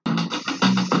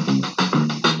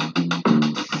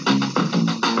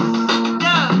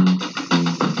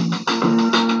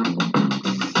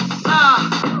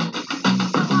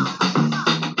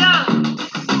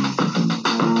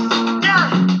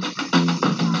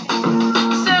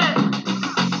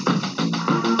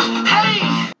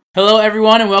Hello,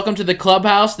 everyone, and welcome to the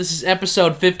Clubhouse. This is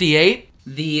episode 58.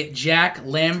 The Jack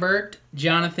Lambert,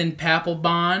 Jonathan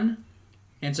Papelbon,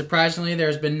 and surprisingly,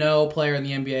 there's been no player in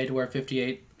the NBA to wear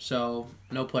 58, so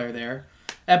no player there.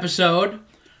 Episode.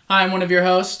 I'm one of your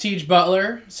hosts, Teej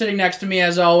Butler. Sitting next to me,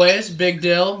 as always, Big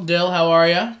Dyl. Dyl, how are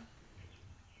you?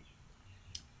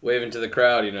 Waving to the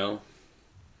crowd, you know.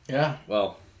 Yeah.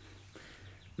 Well,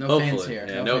 no hopefully. fans here.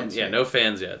 Yeah, no no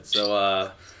fans yet.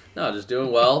 So, no, just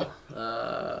doing well.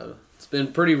 It's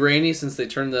been pretty rainy since they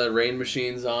turned the rain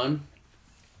machines on.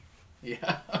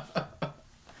 Yeah.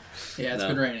 Yeah, it's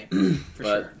been raining, for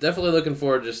sure. Definitely looking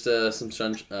forward just to some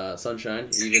sunshine,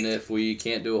 even if we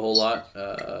can't do a whole lot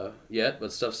yet.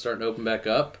 But stuff's starting to open back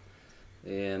up.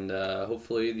 And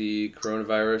hopefully the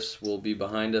coronavirus will be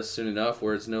behind us soon enough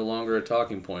where it's no longer a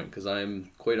talking point, because I'm,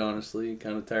 quite honestly,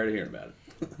 kind of tired of hearing about it.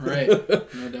 Right,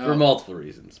 no doubt. For multiple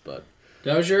reasons, but...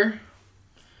 Dozier,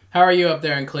 how are you up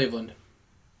there in Cleveland?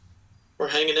 We're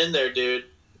hanging in there, dude.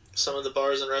 Some of the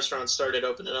bars and restaurants started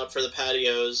opening up for the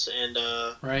patios, and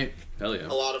right, hell yeah,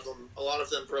 a lot of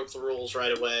them broke the rules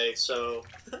right away. So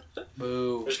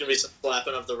boo. There's gonna be some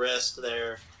slapping of the wrist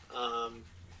there. A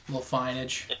little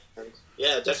fineage.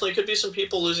 Yeah, definitely could be some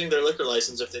people losing their liquor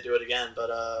license if they do it again. But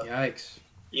yikes!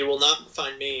 You will not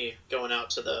find me going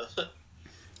out to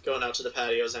the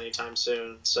patios anytime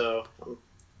soon. So I'm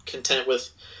content with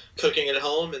cooking at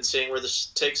home and seeing where this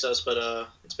takes us. But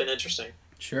it's been interesting.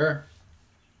 Sure.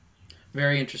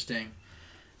 Very interesting.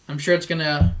 I'm sure it's going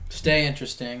to stay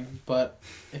interesting, but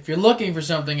if you're looking for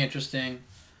something interesting,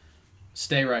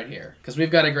 stay right here, because we've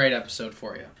got a great episode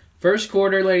for you. First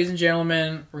quarter, ladies and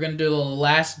gentlemen, we're going to do a little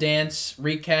last dance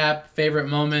recap, favorite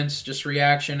moments, just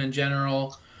reaction in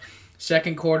general.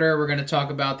 Second quarter, we're going to talk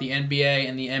about the NBA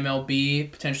and the MLB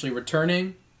potentially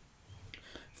returning.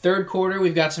 Third quarter,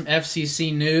 we've got some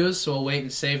FCC news, so we'll wait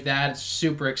and save that. It's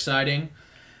super exciting.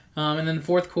 And then the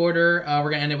fourth quarter,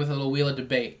 we're going to end it with a little wheel of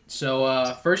debate.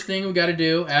 So first thing we got to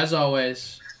do, as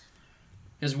always,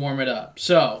 is warm it up.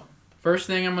 So first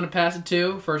thing I'm going to pass it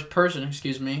to, first person, is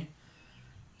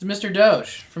Mr.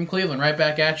 Doge from Cleveland, right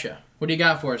back at you. What do you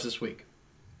got for us this week?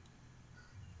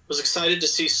 Was excited to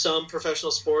see some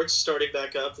professional sports starting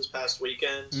back up this past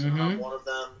weekend. Mm-hmm. One of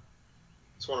them,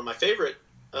 it's one of my favorite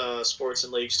sports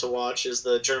and leagues to watch, is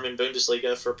the German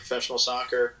Bundesliga for professional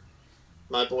soccer.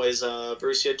 My boys,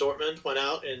 Borussia Dortmund, went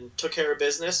out and took care of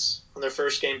business on their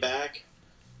first game back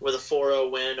with a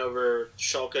 4-0 win over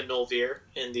Schalke 04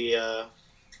 in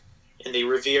the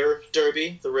Revier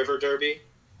Derby, the River Derby,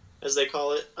 as they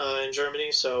call it in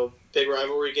Germany. So big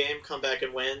rivalry game, come back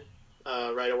and win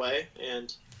right away.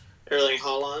 And Erling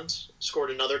Haaland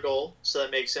scored another goal, so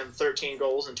that makes him 13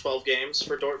 goals in 12 games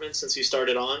for Dortmund since he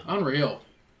started on. Unreal.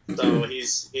 So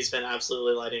he's been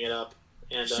absolutely lighting it up.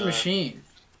 And just a machine.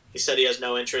 He said he has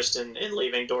no interest in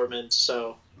leaving Dortmund,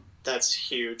 so that's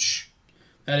huge.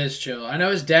 That is chill. I know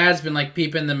his dad's been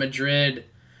peeping the Madrid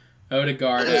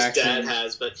Odegaard accent. His dad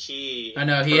has, but he... I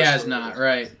know, he has not,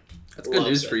 right. That's good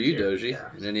news for you, Doge,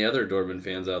 and any other Dortmund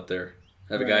fans out there.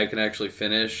 Have a guy who can actually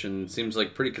finish, and seems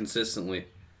like pretty consistently.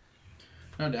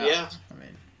 No doubt. Yeah,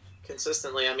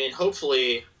 consistently.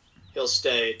 Hopefully he'll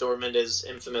stay. Dortmund is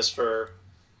infamous for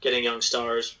getting young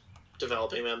stars,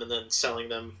 developing them, and then selling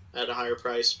them at a higher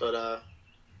price, but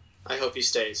I hope he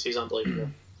stays. He's unbelievable.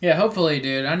 Yeah, hopefully,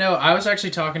 dude. I know I was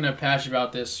actually talking to Pash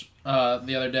about this the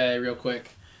other day real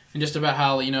quick, and just about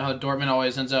how Dortmund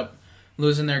always ends up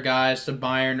losing their guys to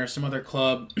Bayern or some other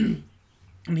club. And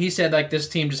he said this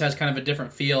team just has kind of a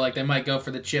different feel, they might go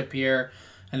for the chip here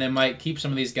and they might keep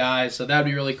some of these guys, so that would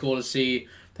be really cool to see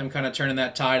them kind of turning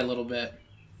that tide a little bit.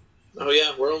 Oh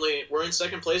yeah, we're in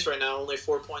second place right now, only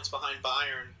 4 points behind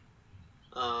Bayern.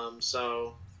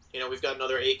 So, we've got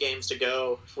another 8 games to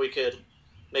go. If we could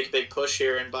make a big push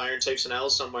here and Bayern takes an L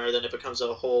somewhere, then it becomes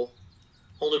a whole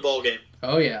new ball game.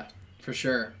 Oh, yeah, for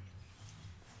sure.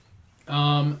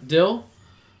 Dyl,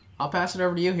 I'll pass it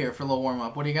over to you here for a little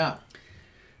warm-up. What do you got?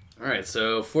 All right,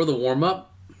 so for the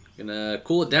warm-up, going to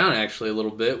cool it down, actually, a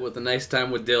little bit with a nice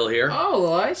time with Dyl here. Oh, a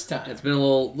little ice time. It's been a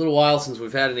little while since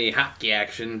we've had any hockey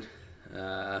action,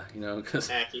 because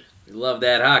we love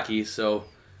that hockey, so...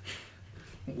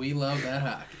 We love that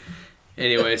hockey.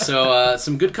 Anyway, so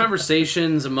some good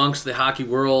conversations amongst the hockey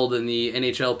world and the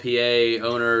NHLPA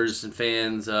owners and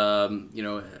fans.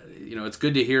 It's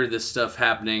good to hear this stuff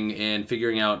happening and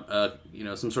figuring out,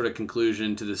 some sort of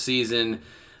conclusion to the season,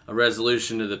 a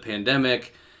resolution to the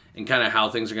pandemic, and kind of how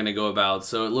things are going to go about.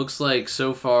 So it looks like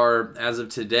so far, as of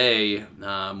today,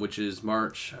 which is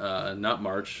March, not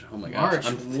March. Oh my gosh!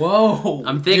 Whoa!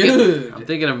 I'm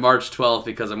thinking of March 12th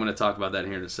because I'm going to talk about that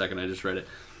here in a second. I just read it.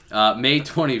 May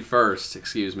 21st,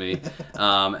 excuse me.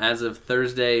 As of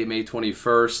Thursday, May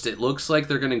 21st, it looks like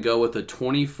they're going to go with a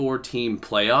 24-team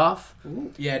playoff.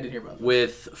 Ooh. Yeah, I did hear about that.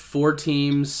 With 4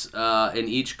 teams in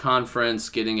each conference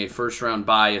getting a first-round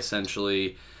bye,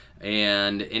 essentially.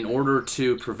 And in order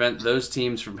to prevent those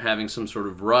teams from having some sort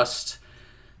of rust,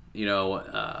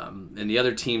 and the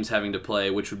other teams having to play,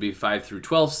 which would be 5 through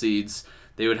 12 seeds,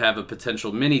 they would have a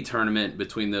potential mini tournament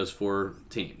between those 4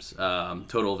 teams.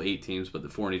 Total of 8 teams, but the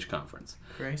 4 in each conference.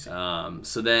 Crazy.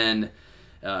 So then,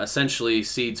 essentially,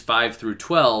 seeds 5 through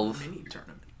 12 Mini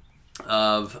tournament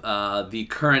of the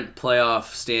current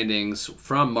playoff standings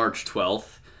from March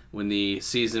 12th, when the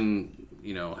season,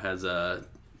 has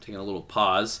taken a little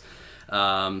pause.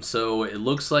 So it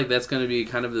looks like that's going to be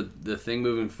kind of the thing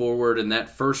moving forward, and that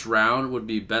first round would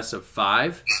be best of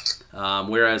 5,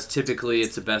 whereas typically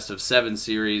it's a best of 7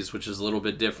 series, which is a little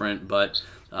bit different. But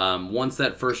once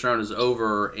that first round is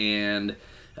over and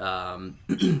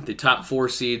the top 4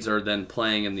 seeds are then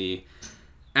playing in the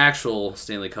actual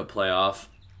Stanley Cup playoff,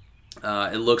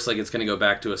 it looks like it's going to go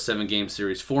back to a 7-game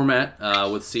series format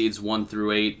with seeds 1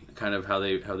 through 8, kind of how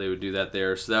they would do that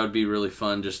there. So that would be really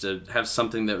fun, just to have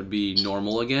something that would be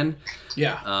normal again.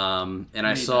 Yeah. And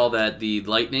I saw that the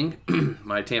Lightning,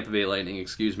 my Tampa Bay Lightning,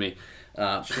 excuse me,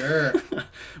 sure,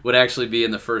 would actually be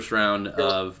in the first round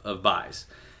of byes.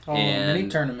 Oh, mini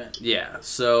tournament. Yeah,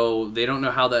 so they don't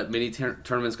know how that mini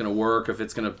tournament's going to work, if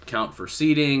it's going to count for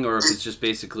seeding, or if it's just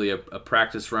basically a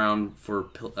practice round for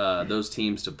those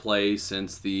teams to play,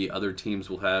 since the other teams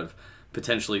will have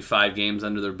potentially 5 games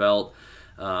under their belt.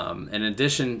 In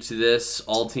addition to this,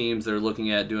 all teams, they're looking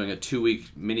at doing a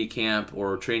 2-week mini camp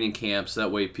or training camp, so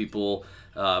that way people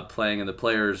playing and the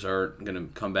players are going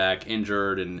to come back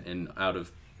injured and out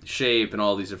of shape and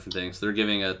all these different things. They're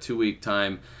giving a 2-week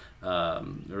time.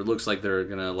 Or it looks like they're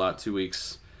going to allot 2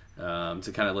 weeks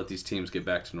to kind of let these teams get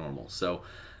back to normal. So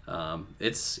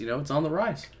it's it's on the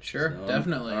rise. Sure, so,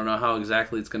 definitely. I don't know how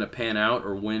exactly it's going to pan out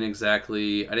or when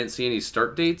exactly. I didn't see any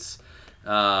start dates,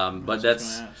 but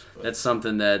that's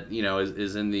something that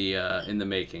is in the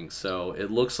making. So it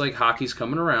looks like hockey's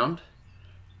coming around.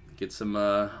 Get some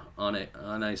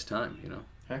on ice time.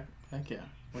 Heck yeah,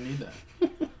 we need that.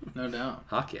 No doubt.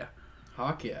 Hockey,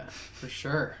 for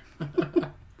sure.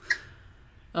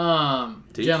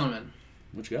 Teej? Gentlemen,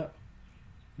 what you got?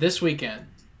 This weekend,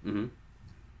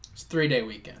 it's a 3-day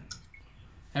weekend.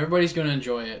 Everybody's going to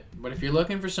enjoy it, but if you're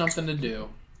looking for something to do,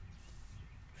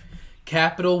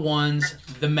 Capital One's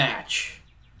The Match.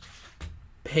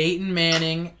 Peyton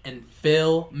Manning and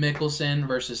Phil Mickelson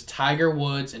versus Tiger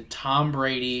Woods and Tom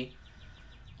Brady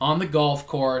on the golf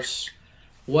course.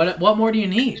 What more do you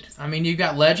need? I mean, you've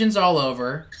got legends all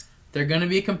over. They're going to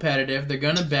be competitive. They're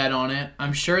going to bet on it.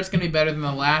 I'm sure it's going to be better than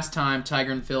the last time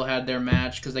Tiger and Phil had their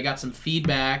match, because they got some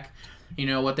feedback,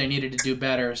 what they needed to do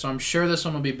better. So I'm sure this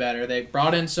one will be better. They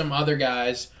brought in some other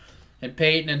guys, and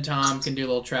Peyton and Tom can do a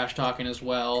little trash talking as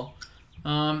well.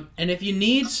 And if you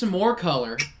need some more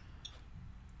color,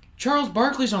 Charles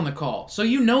Barkley's on the call. So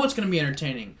it's going to be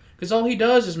entertaining, because all he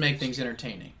does is make things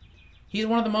entertaining. He's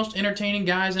one of the most entertaining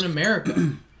guys in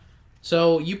America.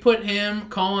 So you put him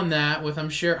calling that with,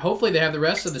 I'm sure, hopefully they have the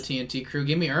rest of the TNT crew.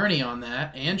 Give me Ernie on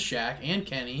that, and Shaq, and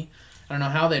Kenny. I don't know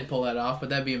how they'd pull that off, but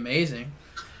that'd be amazing.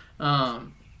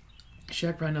 Shaq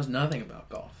probably knows nothing about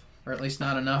golf, or at least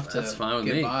not enough to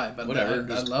get by. But whatever,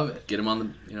 I love it. Get him on the,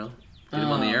 get him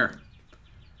on the air.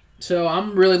 So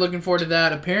I'm really looking forward to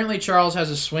that. Apparently Charles has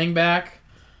a swing back.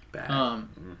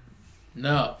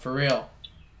 No, for real.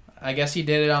 I guess he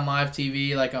did it on live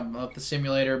TV, like up the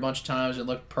simulator a bunch of times. It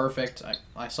looked perfect.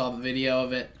 I saw the video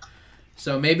of it.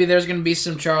 So maybe there's going to be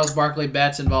some Charles Barkley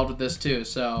bets involved with this too.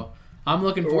 So I'm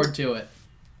looking forward to it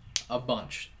a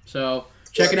bunch. So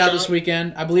check it out this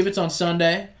weekend. I believe it's on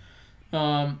Sunday.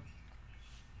 But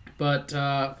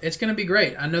it's going to be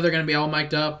great. I know they're going to be all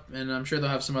mic'd up, and I'm sure they'll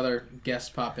have some other guests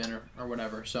pop in or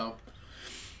whatever. So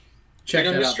check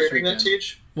that out this weekend.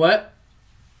 What?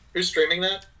 Who's streaming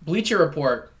that? Bleacher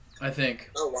Report. I think.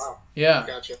 Oh, wow. Yeah.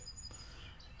 Gotcha.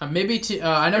 Maybe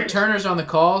I know Turner's on the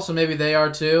call, so maybe they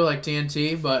are too, like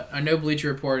TNT, but I know Bleacher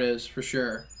Report is for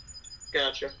sure.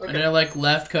 Gotcha. Okay. I know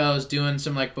Lefko's doing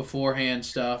some beforehand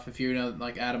stuff, if you know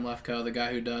Adam Lefko, the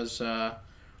guy who does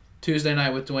Tuesday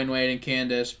Night with Dwayne Wade and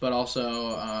Candace, but also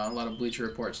a lot of Bleacher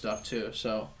Report stuff too.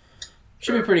 So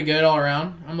should be pretty good all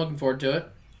around. I'm looking forward to it.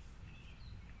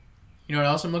 You know what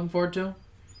else I'm looking forward to?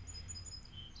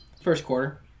 First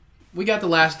quarter. We got the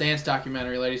Last Dance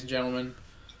documentary, ladies and gentlemen.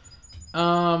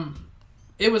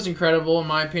 It was incredible in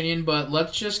my opinion, but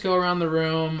let's just go around the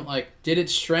room. Did it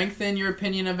strengthen your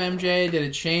opinion of MJ? Did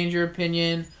it change your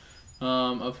opinion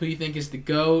of who you think is the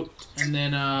GOAT? And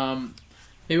then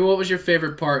maybe what was your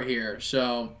favorite part here?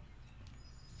 So,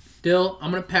 Dyl,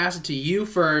 I'm going to pass it to you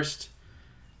first.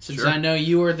 Since I know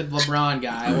you were the LeBron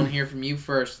guy, I want to hear from you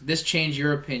first. This changed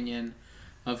your opinion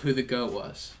of who the GOAT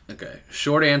was. Okay.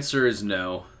 Short answer is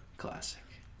no. Classic.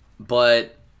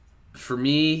 But for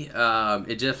me,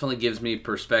 it definitely gives me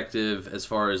perspective as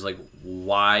far as like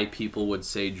why people would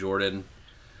say Jordan.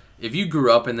 If you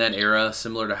grew up in that era,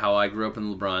 similar to how I grew up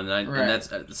in LeBron, and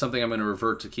that's something I'm going to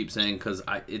revert to keep saying because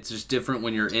it's just different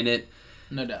when you're in it.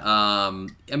 No doubt.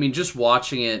 I mean, just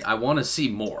watching it, I want to see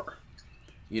more.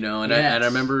 And I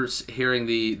remember hearing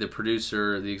the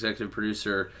producer, the executive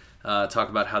producer, talk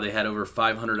about how they had over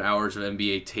 500 hours of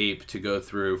NBA tape to go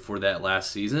through for that last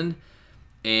season.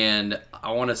 And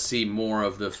I want to see more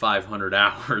of the 500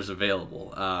 hours available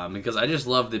because I just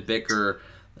love the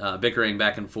bickering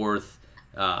back and forth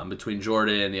between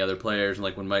Jordan and the other players, and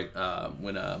like when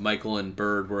Michael and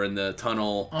Bird were in the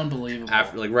tunnel,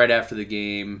 unbelievable, right after the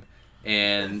game,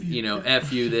 and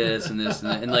F you this and this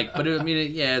and that, and like, but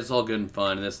it's all good and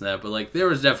fun and this and that, but like there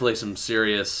was definitely some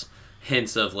serious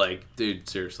hints of like, dude,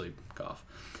 seriously, cough.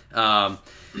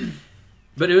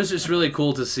 But it was just really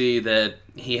cool to see that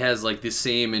he has like the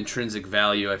same intrinsic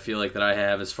value I feel like that I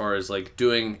have as far as like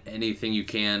doing anything you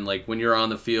can, like when you're on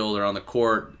the field or on the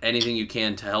court, anything you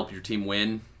can to help your team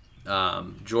win.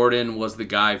 Jordan was the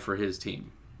guy for his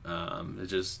team.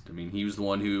 He was the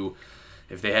one who,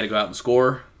 if they had to go out and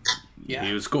score,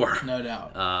 he would score. No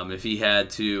doubt. If he had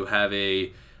to have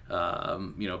a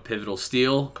pivotal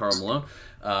steal, Karl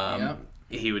Malone,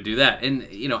 he would do that. And,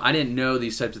 I didn't know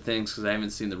these types of things because I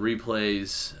haven't seen the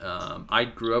replays. I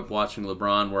grew up watching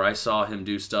LeBron where I saw him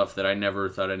do stuff that I never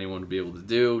thought anyone would be able to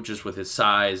do, just with his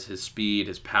size, his speed,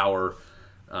 his power.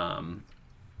 And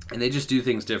they just do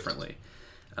things differently.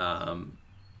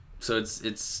 So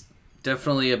it's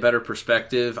definitely a better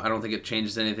perspective. I don't think it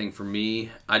changes anything for me.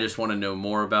 I just want to know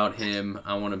more about him.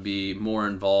 I want to be more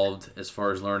involved as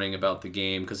far as learning about the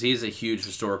game because he's a huge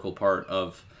historical part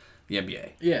of the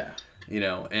NBA. Yeah.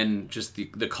 And just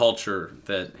the culture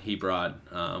that he brought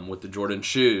with the Jordan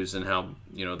shoes and how,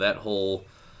 that whole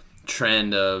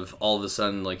trend of all of a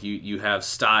sudden, like, you have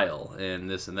style and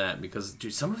this and that. Because,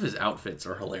 dude, some of his outfits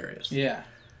are hilarious. Yeah,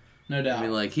 no doubt. I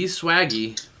mean, like, he's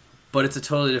swaggy, but it's a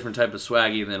totally different type of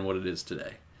swaggy than what it is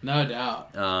today. No doubt.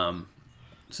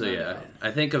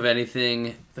 I think of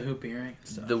anything... The hoop earring and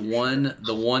stuff.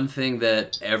 The one thing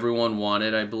that everyone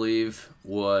wanted, I believe,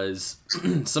 was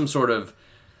some sort of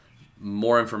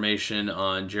more information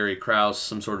on Jerry Krause,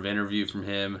 some sort of interview from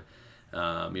him,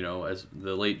 as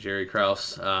the late Jerry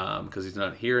Krause, because he's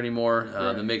not here anymore.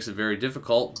 That makes it very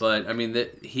difficult. But,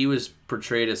 that he was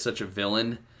portrayed as such a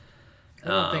villain. I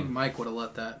don't think Mike would have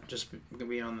let that just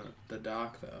be on the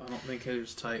doc, though. I don't think he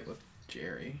was tight with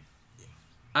Jerry.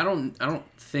 I don't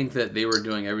think that they were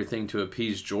doing everything to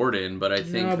appease Jordan, but I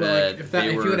think if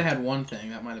he would have had one thing,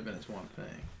 that might have been his one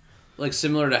thing. Like,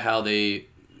 similar to how they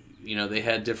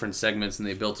had different segments and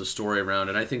they built a story around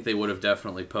it. I think they would have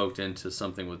definitely poked into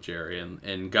something with Jerry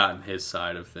and gotten his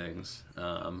side of things.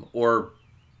 Or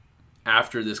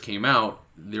after this came out,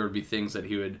 there would be things that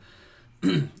you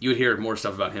would hear more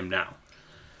stuff about him now.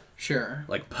 Sure.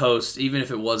 Like post, even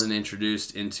if it wasn't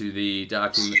introduced into the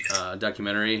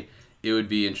documentary, it would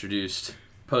be introduced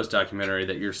post-documentary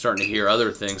that you're starting to hear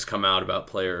other things come out about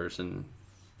players and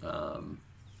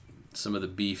some of the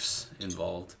beefs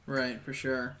involved. Right, for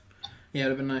sure. Yeah, it would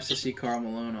have been nice to see Karl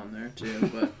Malone on there, too,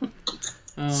 but...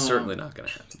 certainly not going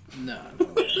to happen. No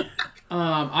way.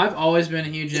 I've always been a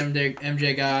huge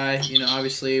MJ guy.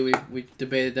 Obviously, we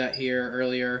debated that here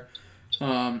earlier.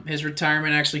 His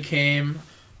retirement actually came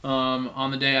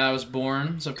on the day I was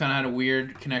born, so I've kind of had a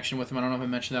weird connection with him. I don't know if I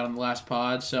mentioned that on the last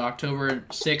pod. So October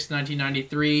 6th,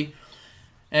 1993,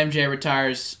 MJ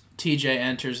retires, TJ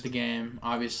enters the game,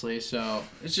 obviously. So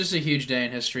it's just a huge day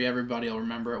in history. Everybody will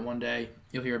remember it one day.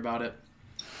 You'll hear about it.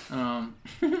 No,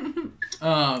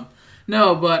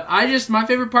 but my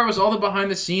favorite part was all the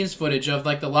behind-the-scenes footage of,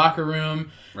 like, the locker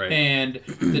room and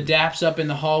the daps up in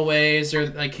the hallways, or,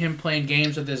 like, him playing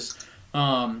games with his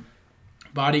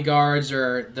bodyguards,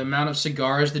 or the amount of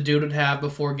cigars the dude would have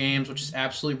before games, which is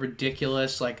absolutely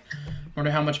ridiculous. Like, I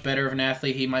wonder how much better of an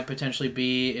athlete he might potentially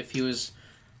be if he was,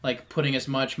 like, putting as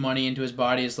much money into his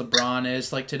body as LeBron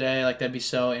is, like, today. Like, that'd be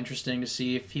so interesting to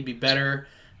see if he'd be better.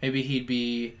 Maybe he'd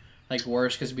be... like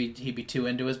worse because he'd be too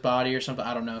into his body or something.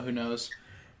 I don't know. Who knows?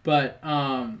 But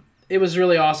it was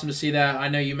really awesome to see that. I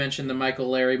know you mentioned the Michael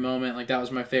Larry moment. Like, that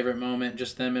was my favorite moment,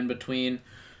 just them in between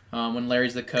when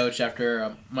Larry's the coach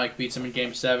after Mike beats him in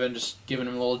Game 7, just giving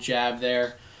him a little jab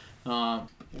there.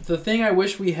 The thing I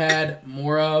wish we had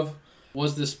more of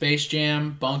was the Space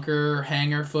Jam bunker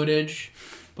hangar footage.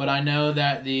 but I know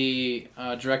that the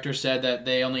director said that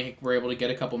they only were able to get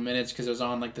a couple minutes because it was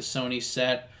on like the Sony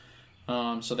set,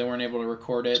 so they weren't able to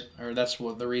record it, or that's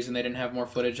the reason they didn't have more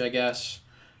footage, I guess.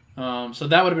 So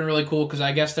that would have been really cool because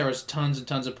I guess there was tons and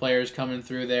tons of players coming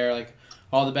through there, like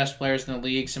all the best players in the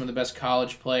league, some of the best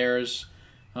college players.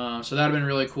 So that would have been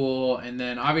really cool. And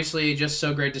then obviously just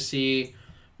so great to see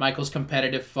Michael's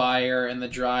competitive fire and the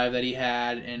drive that he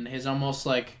had and his almost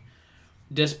like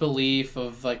disbelief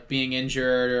of like being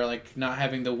injured or like not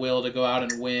having the will to go out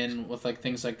and win with like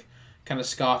things like kind of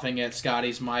scoffing at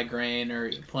Scotty's migraine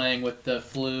or playing with the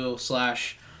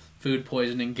flu/food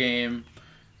poisoning game.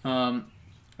 I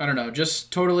don't know,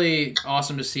 just totally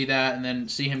awesome to see that and then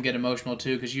see him get emotional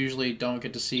too because usually don't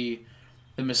get to see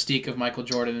the mystique of Michael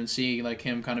Jordan and see like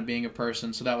him kind of being a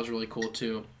person, so that was really cool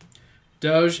too.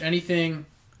 Doge, anything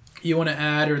you want to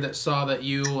add or that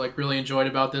you like really enjoyed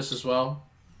about this as well?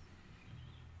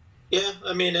 Yeah,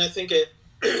 I mean, I think it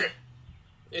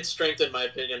strengthened my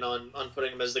opinion on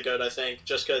putting him as the GOAT, I think,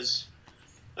 just because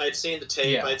I'd seen the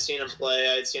tape, Yeah. I'd seen him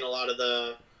play, I'd seen a lot of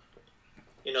the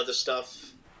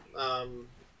stuff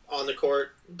on the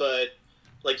court, but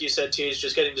like you said, Teej,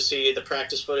 just getting to see the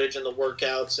practice footage and the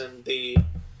workouts and the,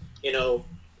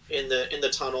 in the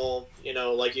tunnel,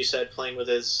 like you said, playing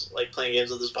games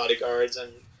with his bodyguards,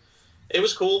 and it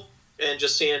was cool. And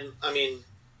just seeing, I mean,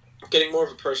 getting more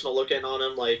of a personal look in on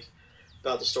him, like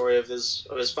about the story of his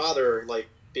father, like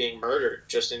being murdered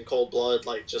just in cold blood,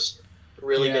 like just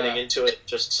really getting into it.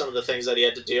 Just some of the things that he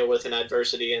had to deal with in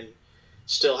adversity and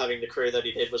still having the career that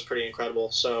he did was pretty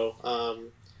incredible. So,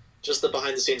 just the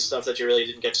behind-the-scenes stuff that you really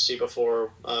didn't get to see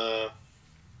before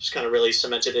just kind of really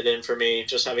cemented it in for me,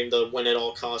 just having the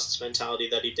win-at-all-costs mentality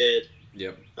that he did.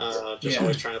 Yep.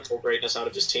 Always trying to pull greatness out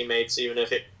of his teammates, even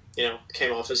if it,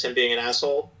 came off as him being an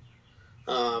asshole.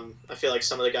 I feel like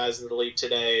some of the guys in the league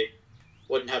today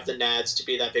wouldn't have the nads to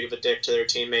be that big of a dick to their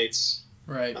teammates.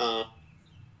 Right.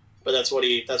 But that's what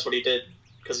he did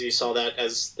because he saw that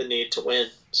as the need to win.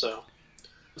 So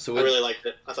I really liked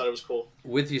it. I thought it was cool.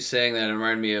 With you saying that, it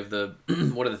reminded me of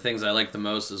one of the things I liked the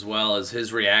most as well is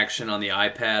his reaction on the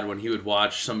iPad when he would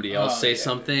watch somebody else say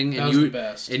something, and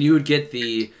you would get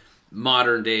the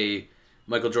modern day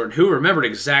Michael Jordan who remembered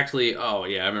exactly. Oh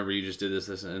yeah, I remember you just did this,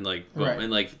 and like, right.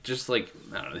 and like just like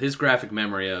I don't know, his graphic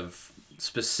memory of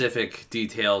specific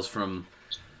details from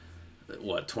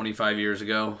 25 years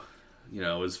ago,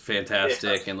 was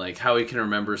fantastic, and like how he can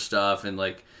remember stuff and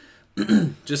like.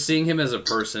 Just seeing him as a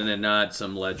person and not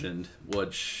some legend,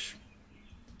 which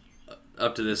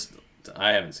up to this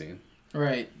I haven't seen.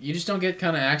 Right. You just don't get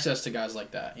kind of access to guys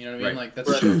like that. You know what I mean? Right. Like that's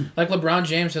like LeBron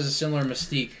James has a similar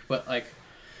mystique, but like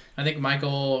I think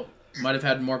Michael might have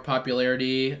had more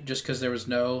popularity just because there was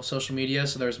no social media,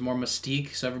 so there was more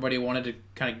mystique. So everybody wanted to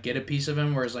kind of get a piece of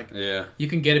him. Whereas like you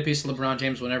can get a piece of LeBron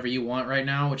James whenever you want right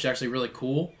now, which is actually really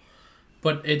cool.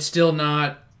 But it's still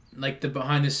not like the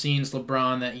behind the scenes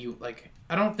LeBron that you like.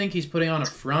 I don't think he's putting on a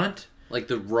front. Like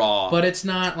the raw. But it's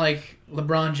not like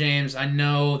LeBron James. I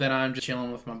know that I'm just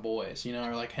chilling with my boys,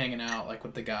 or like hanging out like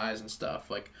with the guys and stuff.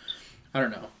 Like, I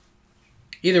don't know.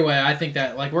 Either way, I think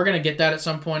that like we're gonna get that at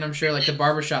some point. I'm sure. Like the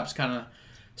barbershop's kind of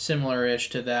similar-ish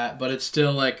to that, but it's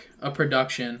still like a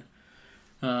production.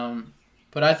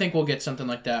 But I think we'll get something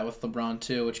like that with LeBron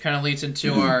too, which kind of leads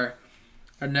into our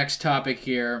next topic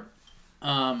here.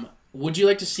 Would you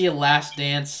like to see a Last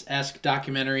Dance-esque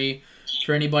documentary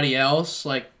for anybody else?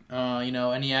 Like,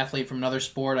 any athlete from another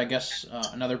sport, I guess,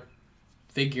 another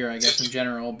figure, I guess, in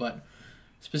general, but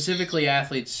specifically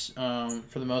athletes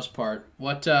for the most part.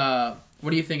 What are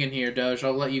you thinking here, Doge?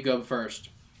 I'll let you go first.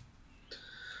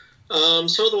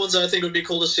 Some of the ones that I think would be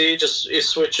cool to see just is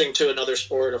switching to another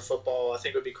sport of football. I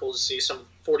think it would be cool to see some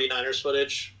 49ers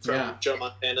footage from Joe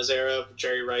Montana's era,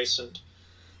 Jerry Rice, and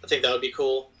I think that would be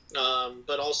cool.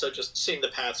 But also just seeing the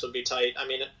Pats would be tight. I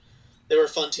mean, they were a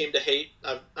fun team to hate.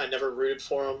 I never rooted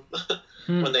for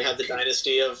them when they had the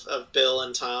dynasty of Bill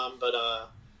and Tom, but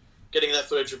getting that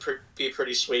footage would be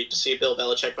pretty sweet to see Bill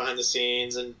Belichick behind the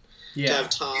scenes and to have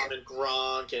Tom and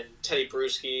Gronk and Teddy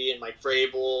Bruschi and Mike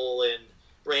Vrabel and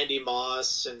Randy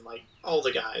Moss and like all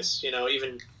the guys,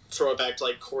 even throw it back to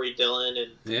like Corey Dillon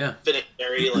and Vinny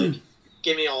Perry. Like,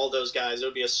 give me all those guys. It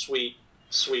would be a sweet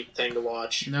thing to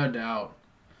watch. No doubt.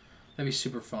 That'd be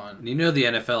super fun. The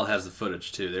NFL has the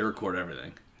footage too. They record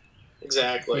everything.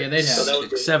 Exactly. Yeah, they'd have. So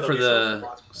except for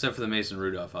the Mason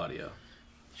Rudolph audio.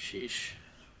 Sheesh.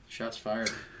 Shots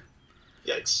fired.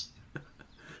 Yikes.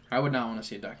 I would not want to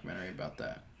see a documentary about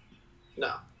that.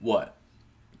 No. What?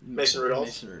 Mason Rudolph?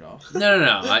 Mason Rudolph. No.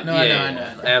 I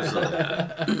know.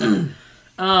 Absolutely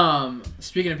not.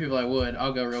 Speaking of people I would,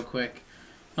 I'll go real quick.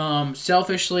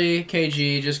 Selfishly,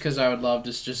 KG, just because I would love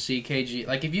to just see KG.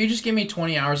 Like, if you just give me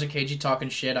 20 hours of KG talking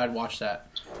shit, I'd watch that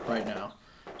right now.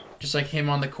 Just like him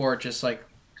on the court, just like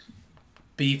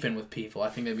beefing with people. I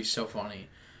think that'd be so funny.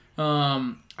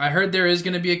 I heard there is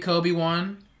going to be a Kobe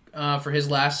one for his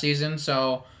last season,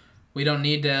 so we don't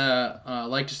need to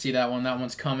like to see that one. That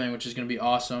one's coming, which is going to be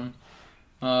awesome.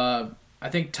 I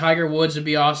think Tiger Woods would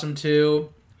be awesome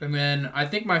too. And then I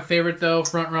think my favorite, though,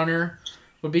 front runner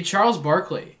would be Charles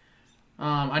Barkley.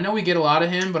 I know we get a lot of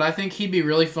him, but I think he'd be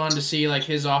really fun to see, like,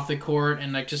 his off the court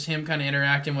and, like, just him kind of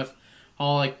interacting with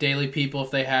all, like, daily people if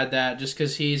they had that, just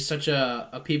because he's such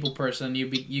a people person.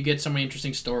 You get so many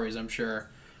interesting stories, I'm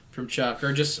sure, from Chuck,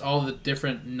 or just all the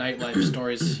different nightlife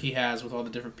stories he has with all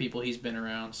the different people he's been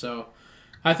around. So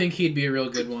I think he'd be a real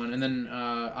good one. And then,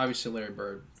 obviously, Larry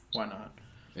Bird. Why not?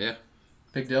 Yeah.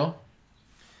 Big deal?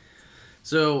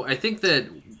 So I think that,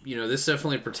 this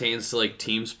definitely pertains to, like,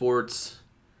 team sports,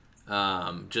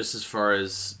 just as far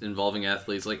as involving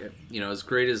athletes. Like, as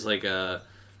great as, like,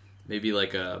 maybe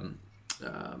like a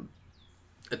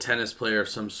tennis player of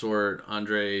some sort,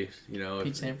 Andre, Pete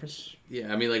Sampras?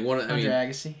 Yeah, I mean, like, Andre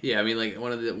Agassi? Yeah, I mean, like,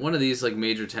 one of these, like,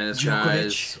 major tennis Djokovic.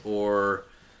 guys, or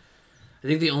I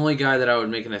think the only guy that I would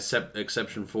make an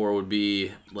exception for would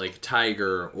be, like,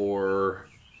 Tiger or...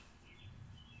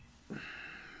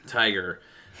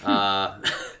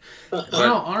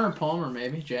 Arnold Palmer,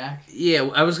 maybe. Jack. Yeah,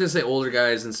 I was going to say older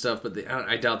guys and stuff, but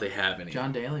I doubt they have any.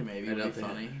 John Daly, maybe. Would be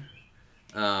funny.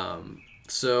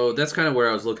 So that's kind of where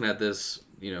I was looking at this,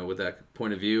 with that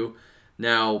point of view.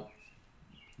 Now,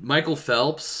 Michael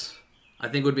Phelps, I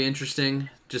think would be interesting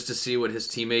just to see what his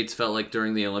teammates felt like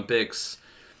during the Olympics,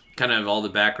 kind of all the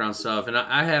background stuff. And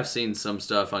I have seen some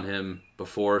stuff on him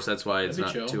before, so that's why it's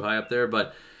not too high up there.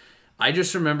 But I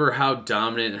just remember how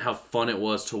dominant and how fun it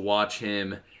was to watch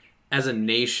him as a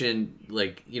nation.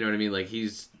 Like, you know what I mean? Like,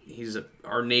 he's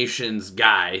our nation's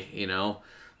guy,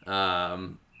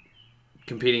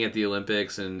 competing at the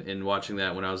Olympics and watching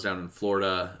that when I was down in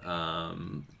Florida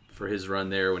for his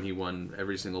run there when he won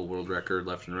every single world record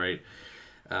left and right.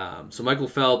 So Michael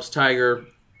Phelps, Tiger,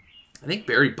 I think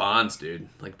Barry Bonds, dude.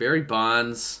 Like, Barry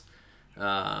Bonds,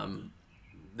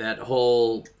 that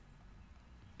whole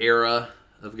era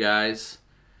of guys,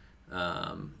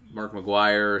 Mark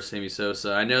McGwire, Sammy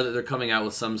Sosa. I know that they're coming out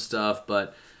with some stuff,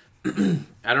 but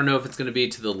I don't know if it's going to be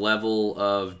to the level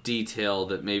of detail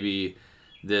that maybe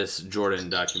this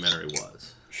Jordan documentary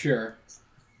was. Sure.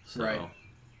 So, right.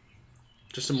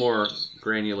 Just a more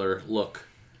granular look.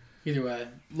 Either way.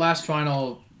 Last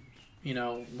final,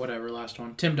 last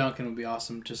one. Tim Duncan would be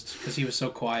awesome just because he was so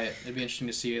quiet. It'd be interesting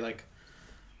to see, like,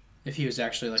 if he was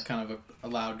actually, like, kind of a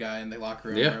loud guy in the locker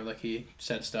room, or, like, he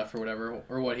said stuff or whatever,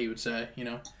 or what he would say,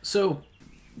 So,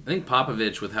 I think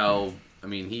Popovich, with how, I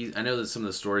know that some of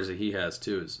the stories that he has,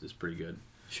 too, is pretty good.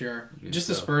 Sure. Just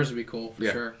the Spurs would be cool, for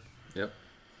sure. Yep.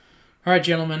 All right,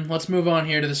 gentlemen, let's move on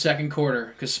here to the second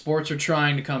quarter, because sports are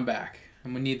trying to come back,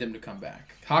 and we need them to come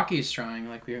back. Hockey is trying,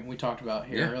 like we talked about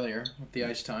here earlier with the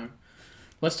ice time.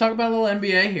 Let's talk about a little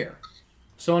NBA here.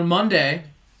 So on Monday,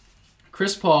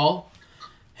 Chris Paul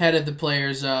headed the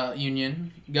players'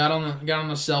 union. Got on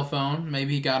the cell phone.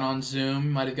 Maybe he got on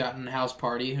Zoom. Might have gotten a house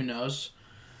party. Who knows?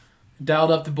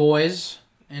 Dialed up the boys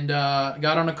and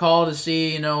got on a call to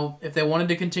see, if they wanted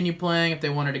to continue playing, if they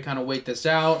wanted to kind of wait this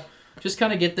out, just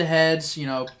kind of get the heads,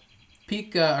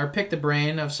 pick the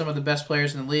brain of some of the best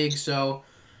players in the league. So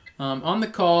on the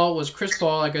call was Chris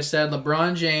Paul, like I said,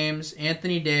 LeBron James,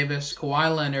 Anthony Davis,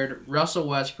 Kawhi Leonard, Russell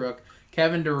Westbrook,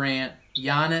 Kevin Durant,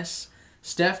 Giannis,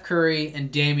 Steph Curry,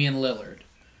 and Damian Lillard.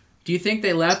 Do you think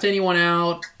they left anyone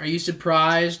out? Are you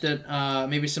surprised that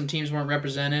maybe some teams weren't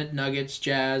represented? Nuggets,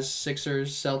 Jazz,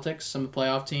 Sixers, Celtics, some of the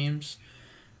playoff teams.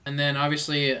 And then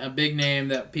obviously a big name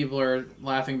that people are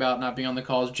laughing about not being on the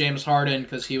call is James Harden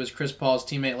because he was Chris Paul's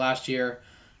teammate last year.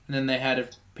 And then they had a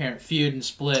apparent feud and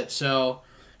split. So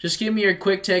just give me your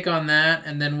quick take on that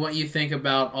and then what you think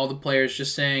about all the players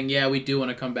just saying, yeah, we do want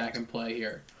to come back and play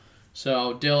here.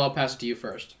 So, Dyl, I'll pass it to you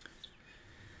first.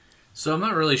 So I'm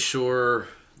not really sure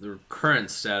the current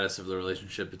status of the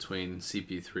relationship between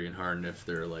CP3 and Harden, if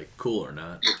they're, like, cool or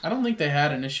not. I don't think they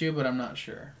had an issue, but I'm not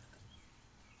sure.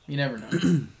 You never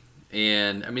know.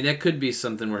 And, that could be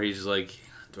something where he's like,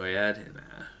 do I add? Nah.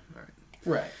 All right.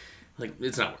 Right. Like,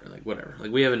 it's not, like, whatever.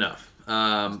 Like, we have enough.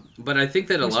 But I think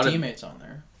that a lot of teammates on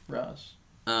there. Russ.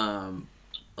 A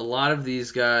lot of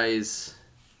these guys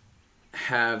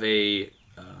have a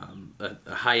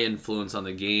high influence on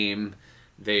the game.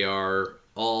 They are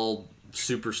all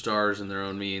superstars in their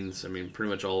own means. Pretty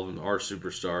much all of them are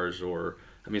superstars. Or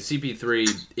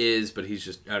CP3 is, but he's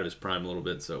just out of his prime a little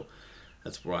bit, so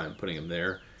that's why I'm putting him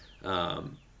there.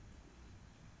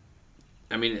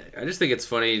 I mean, I just think it's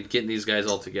funny getting these guys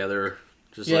all together.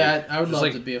 Just I would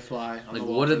love to be a fly on the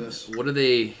wall for this. What do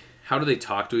they? How do they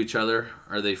talk to each other?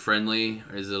 Are they friendly?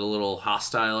 Or is it a little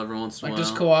hostile every once in a while?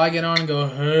 Does Kawhi get on and go,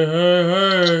 hey,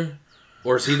 hey, hey?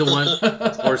 Or is he the one?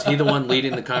 Or is he the one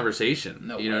leading the conversation?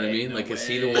 No you know way, what I mean? no Like, is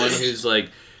way. he the one who's like,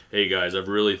 "Hey guys, I've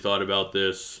really thought about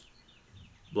this."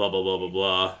 Blah blah blah blah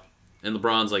blah. And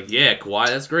LeBron's like, "Yeah, Kawhi,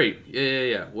 that's great.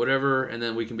 Yeah, whatever." And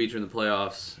then we can beat you in the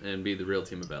playoffs and be the real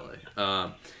team of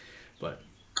LA. But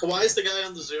Kawhi's the guy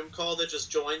on the Zoom call that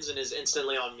just joins and is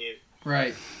instantly on mute.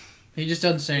 Right. He just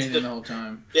doesn't say anything the whole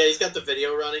time. Yeah, he's got the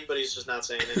video running, but he's just not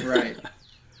saying anything. Right.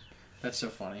 That's so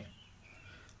funny.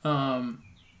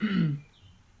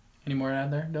 Any more to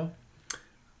add there, Dyl? I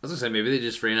was gonna say maybe they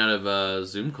just ran out of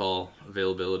Zoom call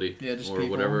availability, Yeah, just or people,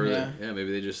 whatever. yeah.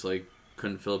 Maybe they just like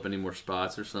couldn't fill up any more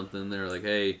spots or something. They're like,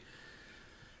 "Hey,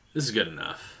 this is good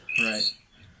enough." Right.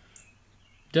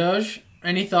 Doge,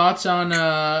 any thoughts on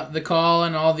the call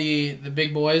and all the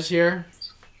big boys here?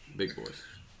 Big boys.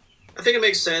 I think it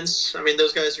makes sense. I mean,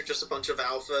 those guys are just a bunch of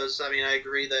alphas. I mean, I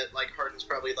agree that like Harden's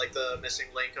probably like the missing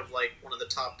link of like one of the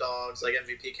top dogs, like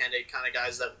MVP candidate kind of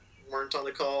guys that weren't on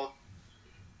the call.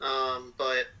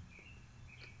 But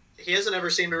he hasn't ever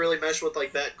seemed to really mesh with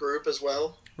like that group as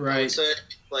well. I would Right. say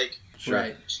like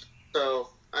Right. so.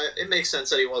 It makes sense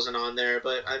that he wasn't on there,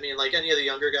 but I mean, like any of the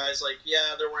younger guys, like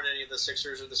there weren't any of the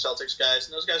Sixers or the Celtics guys,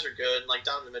 and those guys are good. And, like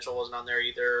Donovan Mitchell wasn't on there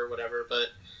either, or whatever. But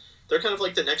they're kind of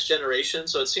like the next generation,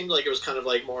 so it seemed like it was kind of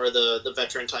like more of the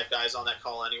veteran type guys on that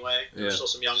call anyway. There were still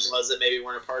some young bloods that maybe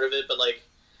weren't a part of it, but like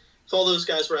if all those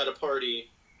guys were at a party,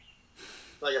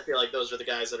 like I feel like those are the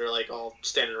guys that are like all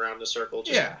standing around in a circle,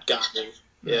 just gossiping.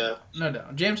 Yeah. No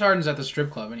doubt. James Harden's at the strip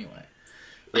club anyway.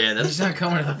 Yeah, He's not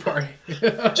coming to the party.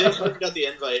 James Harden got the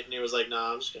invite, and he was like,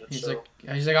 "Nah, I'm just gonna." He's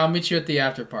like, I'll meet you at the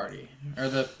after party or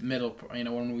the middle.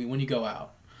 When you go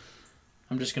out,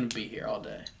 I'm just gonna be here all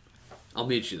day. I'll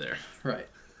meet you there. Right.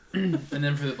 And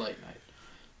then for the late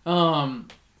night.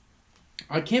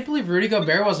 I can't believe Rudy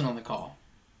Gobert wasn't on the call.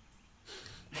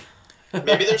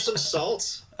 Maybe there's some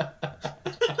salt.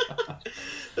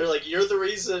 They're like, "You're the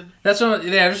reason." That's what.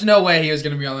 Yeah, there's no way he was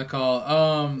gonna be on the call.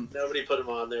 Nobody put him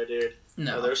on there, dude.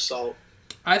 No, there's salt.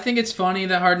 I think it's funny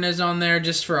that Harden is on there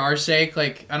just for our sake.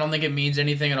 Like, I don't think it means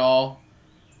anything at all.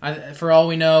 For all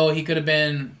we know, he could have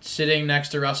been sitting next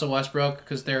to Russell Westbrook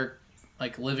because they're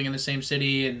like living in the same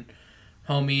city and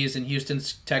homies, and Houston,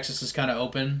 Texas is kind of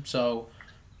open. So,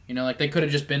 like they could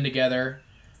have just been together.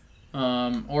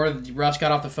 Or Russ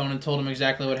got off the phone and told him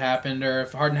exactly what happened. Or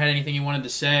if Harden had anything he wanted to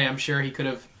say, I'm sure he could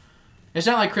have. It's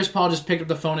not like Chris Paul just picked up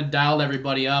the phone and dialed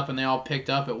everybody up and they all picked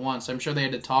up at once. I'm sure they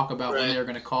had to talk about when they were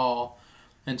going to call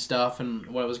and stuff and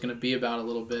what it was going to be about a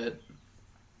little bit.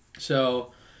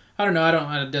 So, I don't know.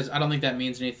 I don't think that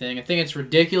means anything. I think it's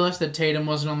ridiculous that Tatum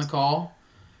wasn't on the call.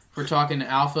 If we're talking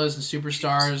alphas and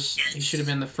superstars, he should have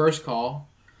been the first call.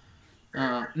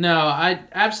 No, I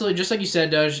absolutely, just like you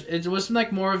said, Doge, it was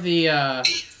like more of the,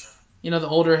 the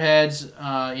older heads,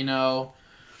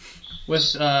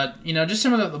 with, just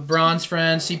some of the LeBron's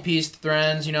friends, CP's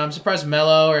friends. I'm surprised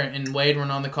Melo and Wade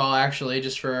weren't on the call, actually,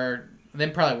 just for... They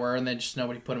probably were, and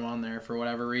nobody put them on there for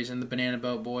whatever reason, the Banana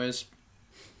Boat Boys.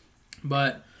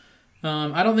 But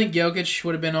I don't think Jokic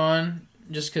would have been on,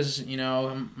 just because,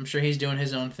 I'm sure he's doing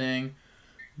his own thing.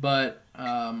 But,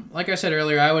 like I said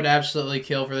earlier, I would absolutely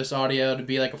kill for this audio to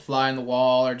be like a fly in the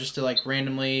wall, or just to, like,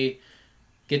 randomly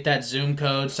get that Zoom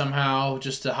code somehow,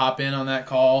 just to hop in on that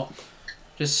call.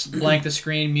 Just blank the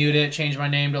screen, mute it, change my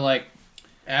name to, like,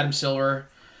 Adam Silver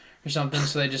or something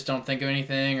so they just don't think of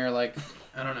anything, or, like,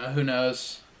 I don't know, who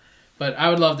knows. But I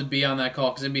would love to be on that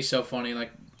call because it'd be so funny,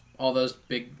 like, all those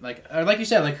big, like you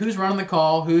said, like, who's running the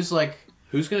call, who's, like...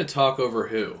 Who's going to talk over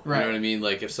who? Right. You know what I mean?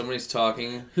 Like, if somebody's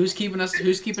talking... Who's keeping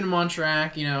them on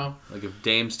track, Like, if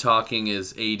Dame's talking,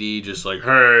 is AD just like,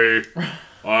 hey,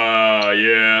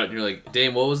 yeah. And you're like,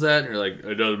 Dame, what was that? And you're like,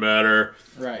 it doesn't matter.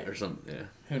 Right. Or something, yeah.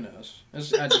 Who knows?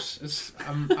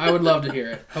 I would love to hear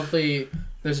it. Hopefully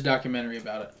there's a documentary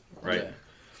about it. Right.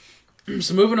 Yeah.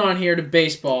 So moving on here to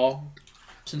baseball.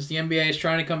 Since the NBA is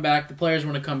trying to come back, the players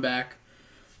want to come back.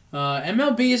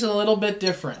 MLB is a little bit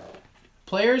different.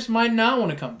 Players might not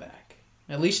want to come back.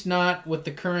 At least not with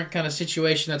the current kind of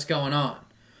situation that's going on.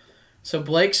 So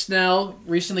Blake Snell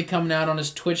recently coming out on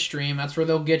his Twitch stream. That's where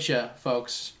they'll get you,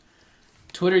 folks.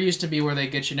 Twitter used to be where they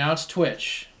get you. Now it's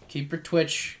Twitch. Keep your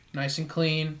Twitch nice and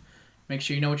clean. Make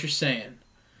sure you know what you're saying.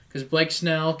 Because Blake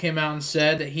Snell came out and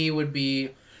said that he would be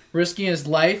risking his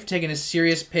life, taking a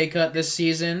serious pay cut this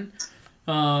season,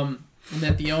 and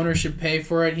that the owner should pay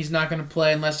for it. He's not going to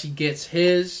play unless he gets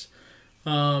his.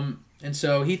 And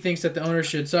so he thinks that the owner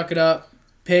should suck it up,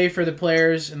 pay for the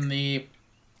players and the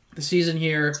the season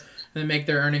here and then make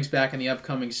their earnings back in the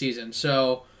upcoming season.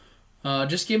 So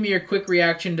just give me your quick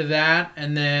reaction to that,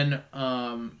 and then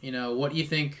what you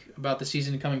think about the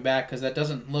season coming back, because that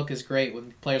doesn't look as great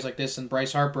with players like this, and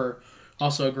Bryce Harper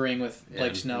also agreeing with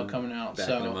Blake Snell coming out.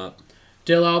 Backing him up.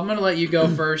 Dyl, I'm going to let you go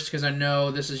first because I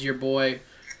know this is your boy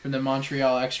from the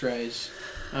Montreal X-Rays.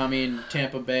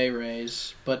 Tampa Bay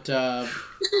Rays. But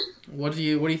what do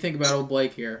you think about old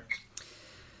Blake here?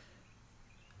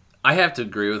 I have to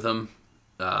agree with him.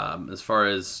 As far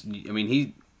as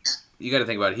you got to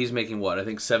think about it. He's making what? I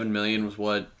think $7 million was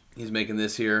what he's making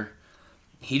this year.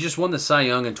 He just won the Cy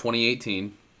Young in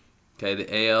 2018. Okay,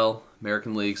 the AL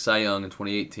American League Cy Young in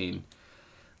 2018.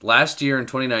 Last year in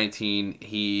 2019,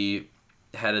 he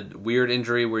had a weird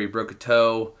injury where he broke a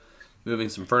toe, moving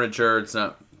some furniture. It's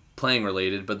not playing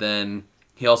related, but then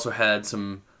he also had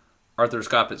some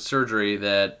arthroscopic surgery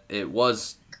that it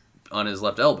was on his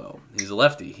left elbow. He's a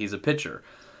lefty. He's a pitcher.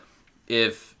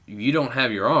 If you don't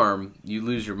have your arm, you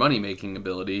lose your money-making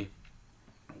ability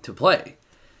to play.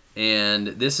 And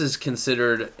this is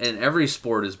considered, and every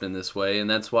sport has been this way, and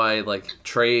that's why like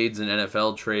trades and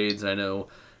NFL trades, I know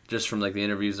just from like the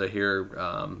interviews I hear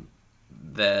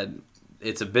that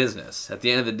it's a business. At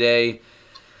the end of the day,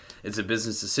 it's a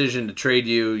business decision to trade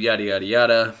you, yada, yada,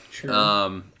 yada. Sure.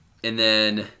 And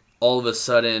then all of a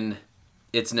sudden,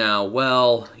 it's now,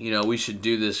 we should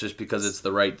do this just because it's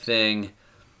the right thing.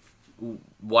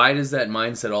 Why does that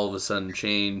mindset all of a sudden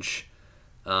change?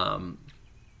 I don't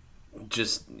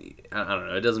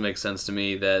know. It doesn't make sense to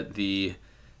me that the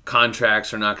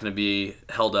contracts are not going to be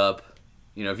held up.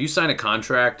 If you sign a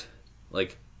contract,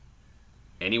 like,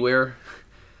 anywhere,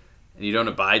 and you don't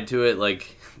abide to it,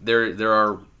 like, there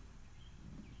are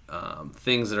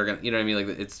things that are going to,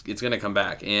 like, it's going to come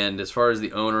back. And as far as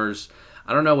the owners,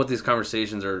 I don't know what these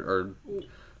conversations are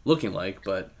looking like,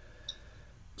 but...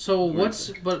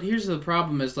 But here's the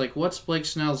problem is, like, what's Blake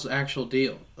Snell's actual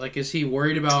deal? Like, is he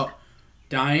worried about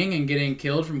dying and getting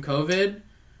killed from COVID?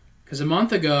 Because a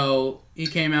month ago, he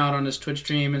came out on his Twitch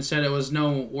stream and said it was no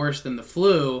worse than the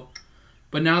flu,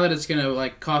 but now that it's going to,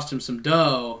 like, cost him some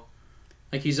dough,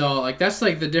 like, he's all, like, that's,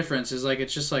 like, the difference is, like,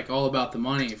 it's just, like, all about the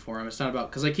money for him. It's not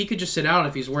about, because, like, he could just sit out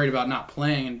if he's worried about not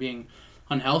playing and being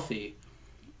unhealthy.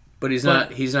 But he's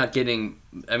not getting.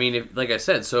 Like I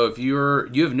said, so if you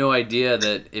have no idea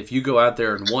that if you go out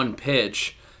there in one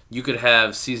pitch, you could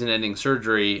have season-ending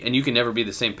surgery and you can never be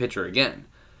the same pitcher again.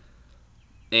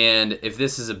 And if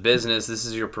this is a business, this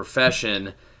is your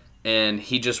profession, and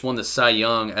he just won the Cy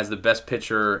Young as the best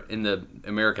pitcher in the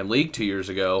American League 2 years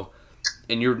ago,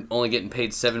 and you're only getting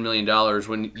paid $7 million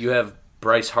when you have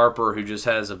Bryce Harper, who just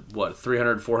has a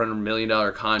 $300-400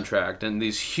 million contract, and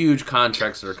these huge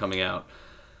contracts that are coming out.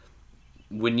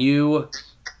 When you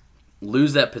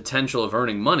lose that potential of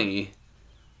earning money,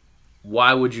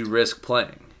 why would you risk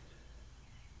playing?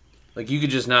 Like, you could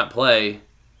just not play,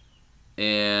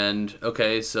 and,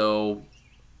 okay, so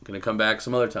I'm going to come back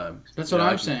some other time. That's what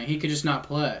I'm saying. He could just not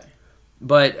play.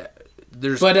 But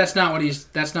that's not what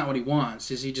he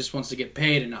wants, is he just wants to get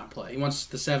paid and not play. He wants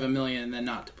the $7 million and then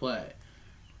not to play.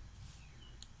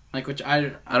 Like, which I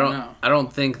don't know. I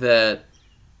don't think that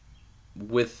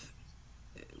with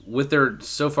their,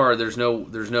 so far there's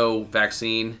no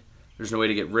vaccine, there's no way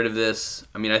to get rid of this.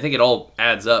 I think it all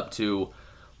adds up to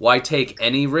why take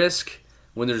any risk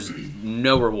when there's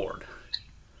no reward.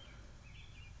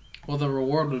 Well, the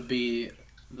reward would be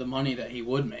the money that he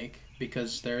would make,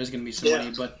 because there is going to be some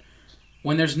money, but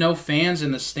when there's no fans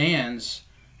in the stands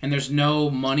and there's no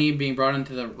money being brought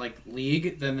into the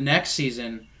league, then the next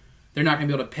season they're not going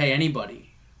to be able to pay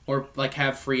anybody or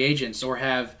have free agents or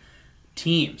have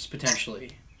teams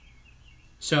potentially.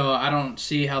 So I don't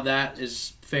see how that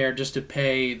is fair, just to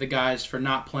pay the guys for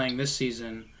not playing this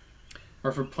season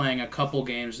or for playing a couple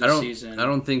games this season. I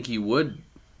don't think you would.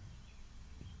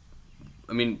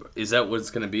 Is that what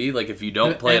it's going to be? Like, if you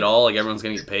don't play at all, everyone's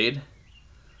going to get paid?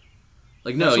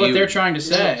 Like, no, that's what they're trying to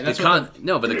say. But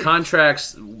the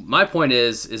contracts. My point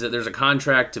is that there's a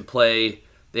contract to play.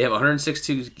 They have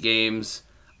 162 games.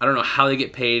 I don't know how they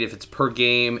get paid. If it's per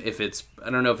game, I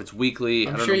don't know if it's weekly.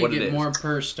 I don't know what it is. I'm sure you get more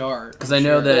per start. Because I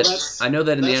know that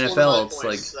in the NFL it's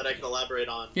like that I can elaborate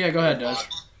on. Yeah, go ahead, Doge.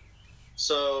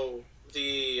 So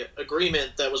the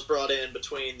agreement that was brought in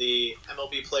between the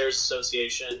MLB Players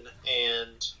Association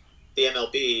and the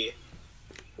MLB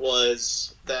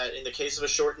was that in the case of a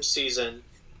shortened season,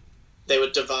 they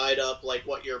would divide up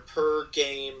what your per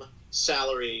game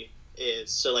salary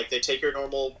is. So they take your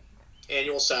normal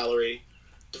annual salary,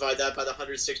 divide that by the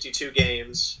 162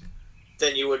 games,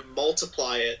 then you would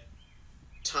multiply it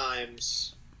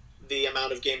times the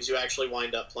amount of games you actually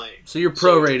wind up playing. So you're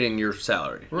prorating your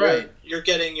salary. Right. You're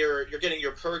getting your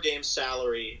per game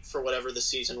salary for whatever the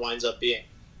season winds up being,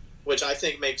 which I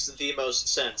think makes the most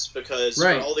sense because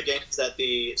for all the games that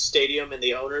the stadium and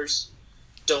the owners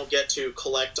don't get to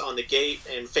collect on the gate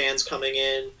and fans coming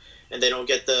in and they don't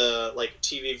get the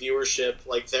TV viewership,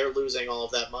 they're losing all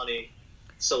of that money.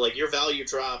 So your value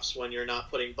drops when you're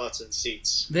not putting butts in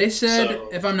seats. They said,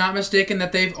 if I'm not mistaken,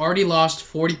 that they've already lost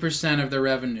 40% of their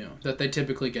revenue that they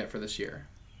typically get for this year.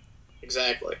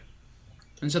 Exactly.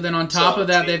 And so then on top of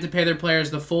that, they have to pay their players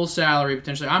the full salary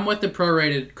potentially. I'm with the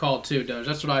prorated call too, Doge.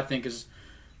 That's what I think is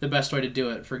the best way to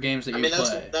do it for games that you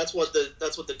play. That's what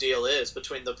the deal is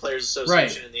between the Players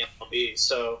Association and the MLB.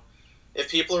 So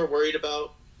if people are worried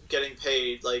about getting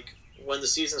paid, when the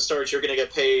season starts, you're going to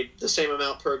get paid the same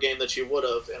amount per game that you would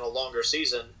have in a longer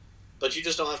season, but you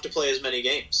just don't have to play as many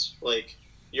games.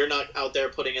 You're not out there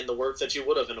putting in the work that you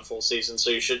would have in a full season,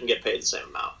 so you shouldn't get paid the same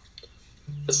amount.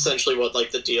 That's essentially what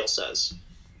the deal says.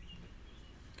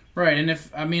 Right,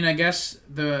 and I guess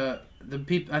the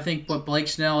people, I think what Blake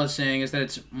Snell is saying is that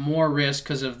it's more risk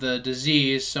because of the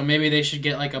disease, so maybe they should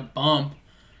get a bump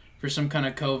for some kind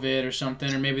of COVID or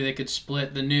something, or maybe they could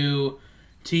split the new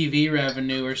TV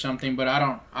revenue or something, but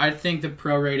I think the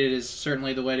prorated is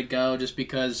certainly the way to go just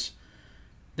because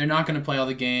they're not going to play all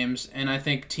the games, and I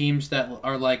think teams that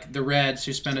are like the Reds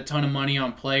who spend a ton of money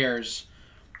on players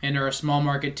and are a small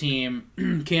market team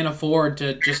can't afford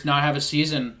to just not have a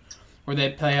season where they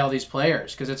pay all these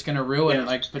players because it's going to ruin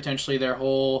potentially their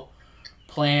whole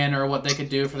plan or what they could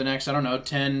do for the next,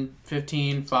 10,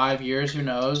 15, 5 years, who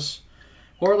knows.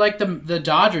 Or the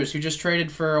Dodgers, who just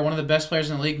traded for one of the best players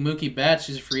in the league, Mookie Betts,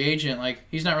 who's a free agent.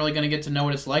 He's not really going to get to know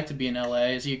what it's like to be in LA.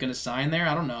 Is he going to sign there?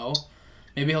 I don't know.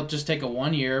 Maybe he'll just take a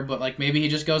 1 year, but maybe he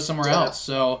just goes somewhere else.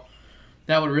 So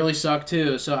that would really suck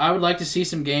too. So I would like to see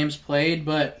some games played,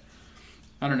 but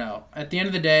I don't know. At the end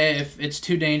of the day, if it's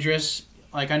too dangerous,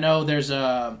 I know there's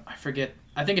I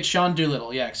think it's Sean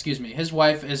Doolittle. Yeah, excuse me. His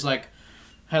wife is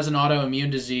has an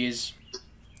autoimmune disease.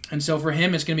 And so for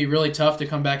him, it's going to be really tough to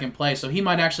come back and play. So he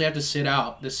might actually have to sit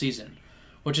out this season,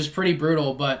 which is pretty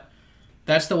brutal. But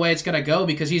that's the way it's going to go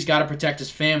because he's got to protect his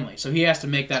family. So he has to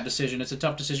make that decision. It's a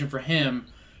tough decision for him.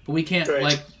 But we can't,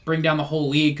 bring down the whole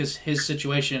league because his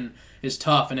situation is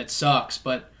tough and it sucks.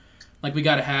 But, we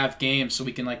got to have games so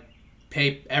we can,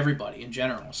 pay everybody in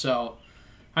general. So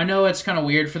I know it's kind of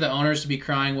weird for the owners to be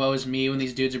crying, woe is me, when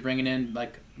these dudes are bringing in,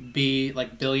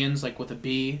 billions, with a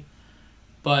B.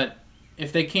 But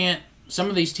if they can't, some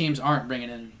of these teams aren't bringing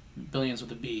in billions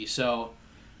with a B. So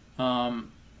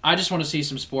I just want to see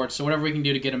some sports. So whatever we can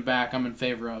do to get them back, I'm in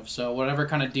favor of. So whatever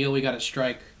kind of deal we got to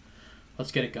strike,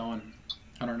 let's get it going.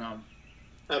 I don't know.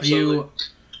 Absolutely.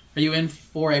 Are you in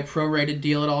for a prorated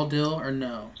deal at all, Dyl, or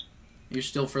no? You're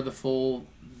still for the full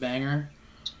banger?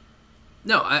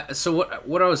 No. So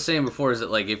what I was saying before is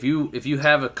that if you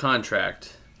have a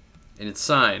contract and it's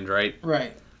signed, right?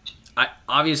 Right.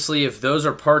 Obviously, if those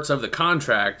are parts of the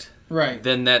contract, right,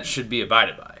 then that should be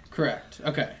abided by. Correct.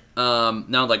 Okay.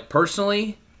 Now,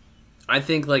 personally, I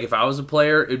think if I was a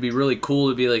player, it'd be really cool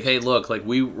to be hey, look,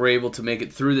 we were able to make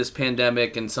it through this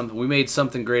pandemic and we made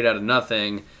something great out of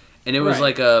nothing, and it was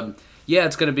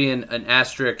it's going to be an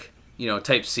asterisk,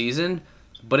 type season,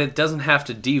 but it doesn't have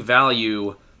to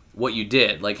devalue what you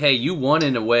did. Hey, you won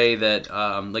in a way that,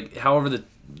 however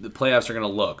the playoffs are going to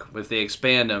look. If they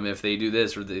expand them, if they do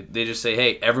this, or they just say,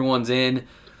 hey, everyone's in.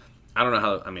 I don't know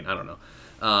how, I don't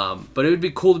know. But it would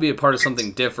be cool to be a part of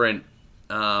something different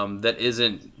that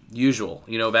isn't usual.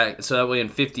 Back so that way in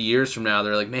 50 years from now,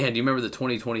 they're man, do you remember the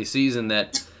 2020 season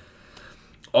that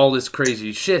all this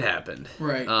crazy shit happened?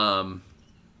 Right.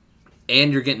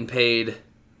 And you're getting paid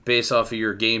based off of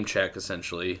your game check,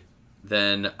 essentially.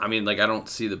 Then, I don't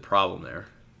see the problem there.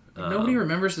 Nobody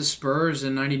remembers the Spurs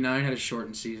in '99 had a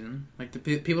shortened season.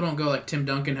 People don't go Tim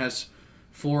Duncan has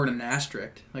 4 and an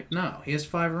asterisk. No, he has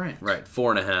 5 rings. Right,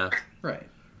 4.5. Right.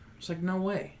 It's no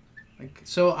way.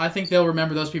 So I think they'll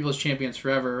remember those people as champions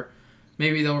forever.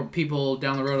 Maybe people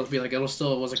down the road will be it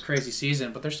was a crazy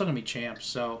season, but they're still gonna be champs.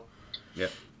 So yeah,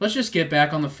 let's just get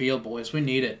back on the field, boys. We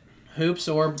need it. Hoops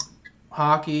or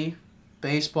hockey,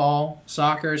 baseball,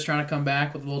 soccer is trying to come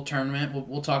back with a little tournament.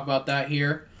 We'll talk about that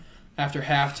here after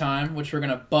halftime, which we're going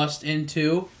to bust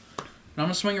into. And I'm going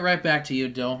to swing it right back to you,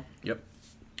 Dyl. Yep.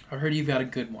 I heard you've got a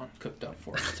good one cooked up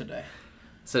for us today.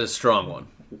 It's a strong one.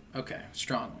 Okay,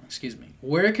 strong one. Excuse me.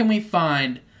 Where can we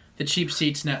find the Cheap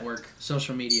Seats Network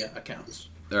social media accounts?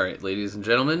 All right, ladies and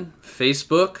gentlemen,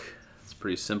 Facebook. It's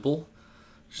pretty simple.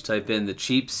 Just type in the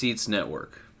Cheap Seats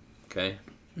Network. Okay?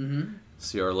 Mm-hmm.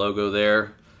 See our logo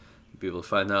there. You'll be able to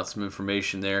find out some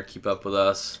information there. Keep up with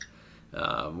us.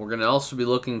 We're going to also be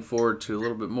looking forward to a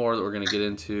little bit more that we're going to get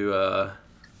into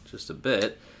just a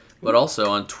bit. But also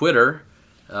on Twitter,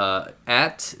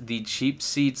 at the Cheap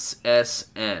Seats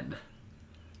SN.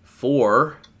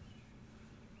 For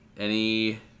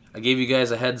any... I gave you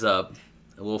guys a heads up,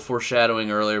 a little foreshadowing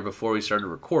earlier before we started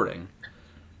recording.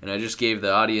 And I just gave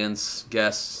the audience,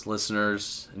 guests,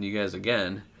 listeners, and you guys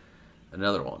again,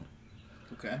 another one.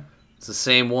 Okay. It's the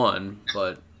same one,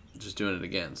 but just doing it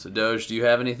again. So, Doge, do you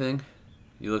have anything?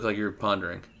 You look like you're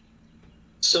pondering.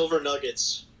 Silver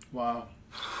nuggets. Wow.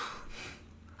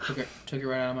 Took it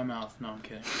right out of my mouth. No, I'm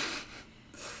kidding.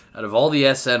 Out of all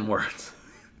the SN words,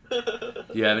 do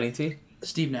you have any, T?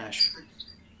 Steve Nash.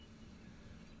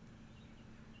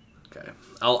 Okay.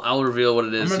 I'll reveal what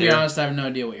it is. I'm gonna here. be honest. I have no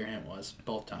idea what your hint was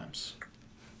both times.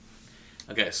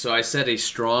 Okay, so I said a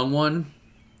strong one.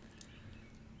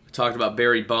 I talked about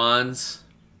Barry Bonds.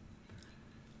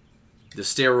 The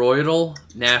steroidal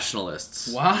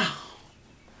nationalists. Wow.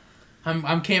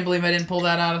 I can't believe I didn't pull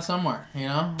that out of somewhere. You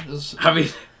know. I mean,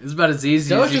 it's about as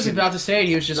easy. I was as you just can... about to say it.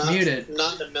 He was just muted.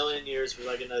 Not in a million years was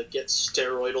I gonna get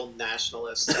steroidal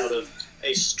nationalists out of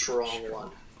a strong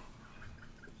one.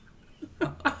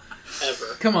 Ever.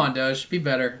 Come on, Doge. Be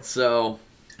better. So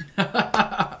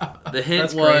the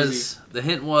hint That's was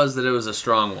that it was a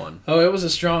strong one. Oh, it was a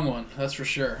strong one. That's for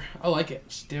sure. I like it.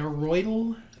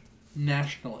 Steroidal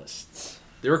nationalists.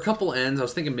 There were a couple ends. I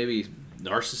was thinking maybe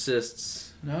narcissists.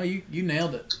 No, you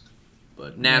nailed it.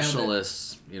 But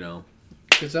nationalists, you know.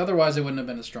 Because otherwise it wouldn't have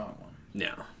been a strong one.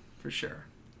 Yeah. For sure.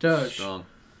 Doge. Strong.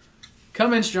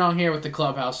 Come in strong here with the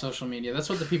Clubhouse social media. That's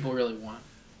what the people really want.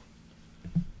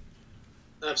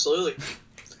 Absolutely.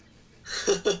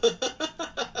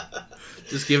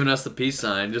 Just giving us the peace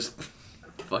sign. Just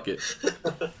fuck it.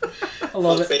 I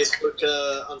love it.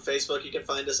 On Facebook, you can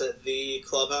find us at the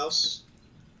Clubhouse,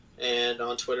 and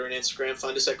on Twitter and Instagram,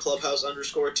 find us at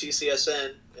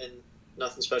Clubhouse_TCSN. And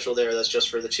nothing special there. That's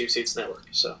just for the Cheap Seats Network.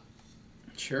 So.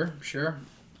 Sure.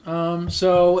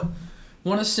 So,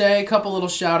 want to say a couple little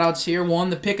shout outs here. One,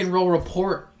 the Pick and Roll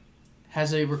Report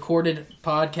has a recorded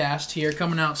podcast here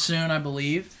coming out soon, I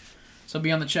believe. So be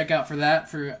on the checkout for that,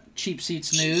 for Cheap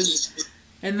Seats News.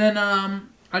 And then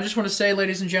I just want to say,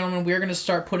 ladies and gentlemen, we're going to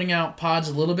start putting out pods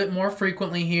a little bit more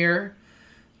frequently here.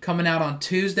 Coming out on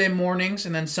Tuesday mornings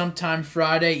and then sometime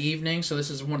Friday evening. So this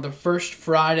is one of the first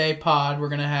Friday pod we're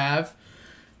going to have.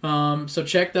 So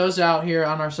check those out here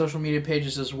on our social media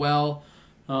pages as well.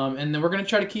 And then we're going to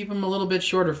try to keep them a little bit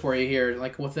shorter for you here,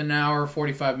 like within an hour,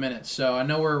 45 minutes. So I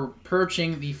know we're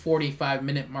approaching the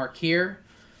 45-minute mark here,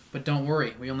 but don't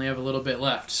worry, we only have a little bit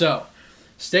left. So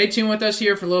stay tuned with us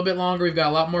here for a little bit longer. We've got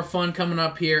a lot more fun coming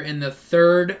up here in the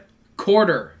third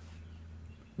quarter,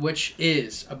 which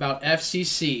is about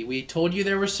FCC. We told you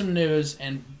there was some news,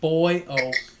 and boy,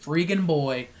 oh freaking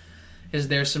boy, is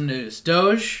there some news.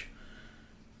 Doge,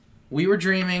 we were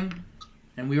dreaming...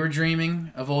 And we were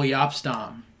dreaming of old Yop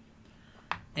Stom.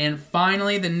 And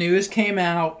finally, the news came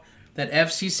out that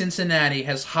FC Cincinnati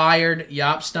has hired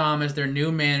Yop Stom as their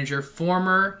new manager.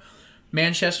 Former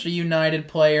Manchester United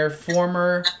player,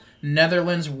 former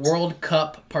Netherlands World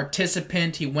Cup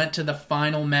participant. He went to the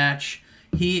final match.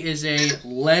 He is a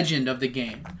legend of the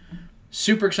game.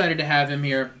 Super excited to have him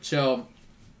here. So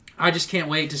I just can't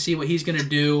wait to see what he's going to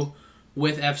do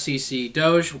with FCC.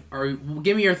 Doge,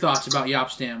 give me your thoughts about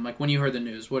Yop Stom. Like when you heard the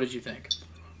news, what did you think?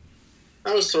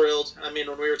 I was thrilled. I mean,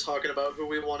 when we were talking about who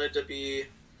we wanted to be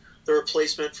the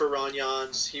replacement for Ron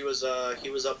Jans, he was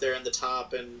up there in the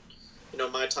top, and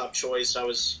my top choice. I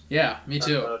was me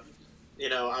too.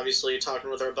 Obviously talking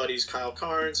with our buddies Kyle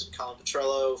Carnes and Colin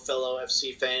Petrello, fellow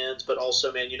FC fans, but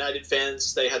also Man United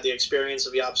fans. They had the experience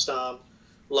of Yop Stom.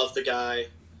 Love the guy.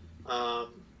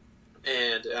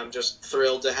 And I'm just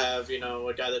thrilled to have,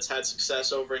 a guy that's had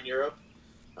success over in Europe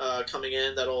coming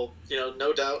in that'll,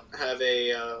 no doubt have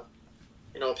a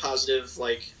positive,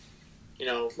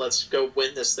 let's go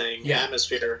win this thing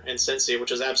atmosphere in Cincy,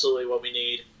 which is absolutely what we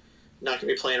need. Not going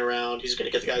to be playing around. He's going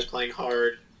to get the guys playing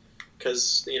hard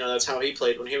because, that's how he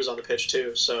played when he was on the pitch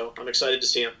too. So I'm excited to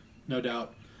see him. No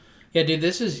doubt. Yeah, dude,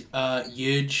 this is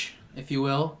huge, if you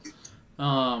will.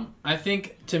 I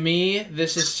think, to me,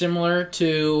 this is similar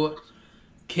to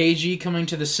KG coming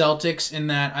to the Celtics in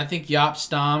that I think Yop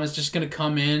Stom is just going to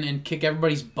come in and kick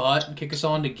everybody's butt and kick us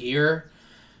all into gear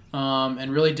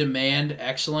and really demand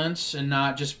excellence and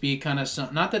not just be kind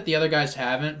of... Not that the other guys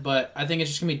haven't, but I think it's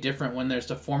just going to be different when there's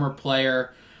a former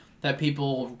player that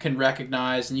people can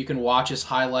recognize and you can watch his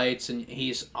highlights, and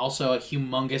he's also a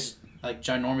humongous,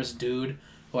 ginormous dude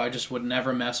who I just would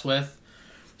never mess with.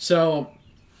 So...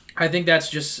 I think that's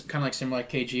just kind of similar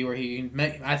like KG, where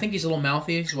I think he's a little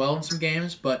mouthy as well in some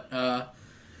games, but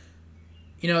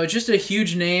it's just a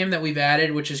huge name that we've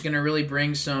added, which is going to really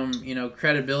bring some,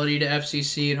 credibility to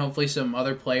FCC and hopefully some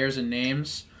other players and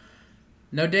names.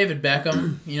 No David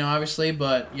Beckham, obviously,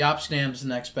 but Yop Stam's the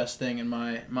next best thing in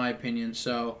my opinion.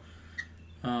 So,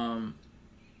 I'm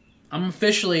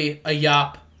officially a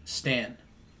Yop Stan,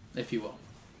 if you will.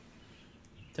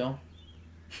 Dill?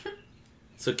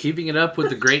 So keeping it up with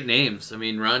the great names. I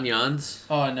mean, Ron Jans.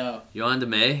 Oh, no. Johan de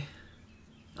May.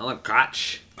 Alan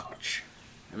Koch. Coach.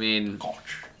 I mean,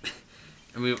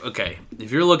 okay.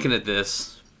 If you're looking at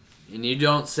this and you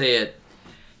don't say it,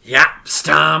 Yap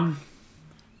Stam,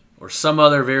 or some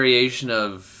other variation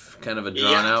of kind of a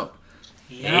drawn out,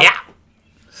 Yap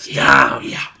Stam.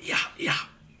 Yeah.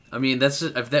 I mean, that's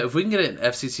if we can get an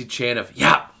FCC chant of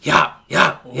Yap, Yap,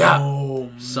 Yap, Yap,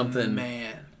 something,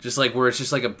 man. Just like where it's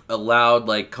just like a loud,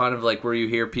 like kind of like where you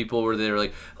hear people where they're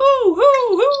like, hoo, hoo,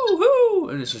 hoo, hoo,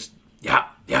 and it's just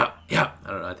Yap, Yap, Yap. I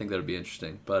don't know. I think that would be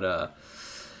interesting, but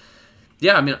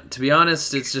yeah. I mean, to be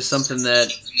honest, it's just something that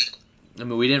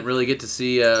we didn't really get to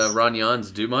see Ron Jans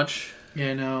do much.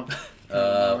 Yeah, no.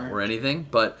 Or anything,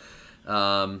 but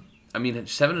I mean,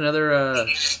 just having another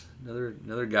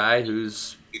guy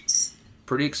who's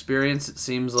pretty experienced, it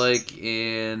seems like,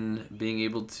 in being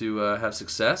able to have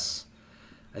success.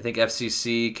 I think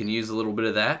FCC can use a little bit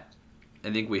of that.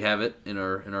 I think we have it in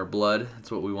our blood.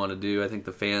 That's what we want to do. I think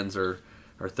the fans are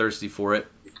thirsty for it,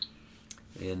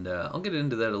 and I'll get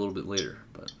into that a little bit later.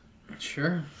 But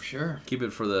sure. Keep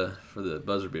it for the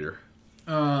buzzer beater.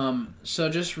 So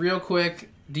just real quick,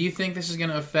 do you think this is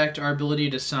going to affect our ability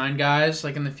to sign guys,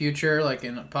 like in the future, like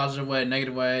in a positive way,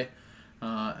 negative way?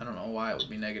 I don't know why it would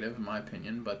be negative, in my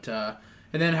opinion, but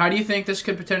and then how do you think this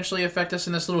could potentially affect us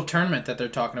in this little tournament that they're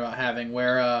talking about having,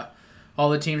 where all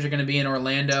the teams are going to be in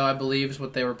Orlando, I believe, is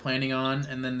what they were planning on,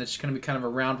 and then it's going to be kind of a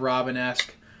round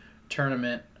robin-esque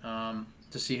tournament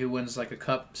to see who wins, like a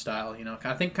cup style.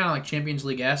 I think kind of like Champions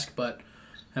League-esque, but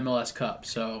MLS Cup.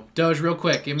 So, Doge, real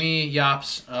quick, give me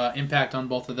Yop's impact on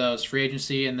both of those, free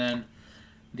agency and then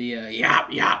the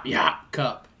Yop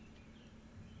Cup.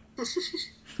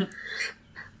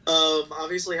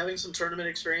 Obviously, having some tournament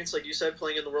experience, like you said,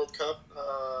 playing in the World Cup,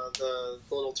 the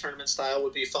little tournament style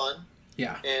would be fun.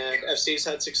 Yeah. And FC's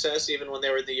had success even when they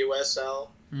were in the USL,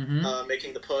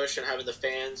 making the push and having the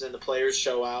fans and the players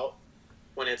show out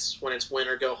when it's win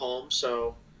or go home.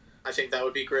 So I think that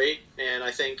would be great. And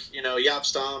I think, Yop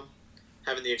Stam,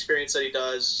 having the experience that he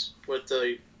does with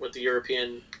the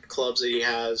European clubs that he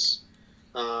has,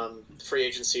 free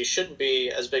agency shouldn't be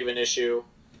as big of an issue.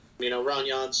 Ron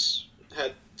Jans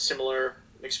had similar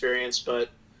experience, but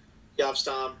Yop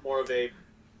Stam, more of a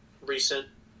recent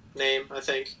name, I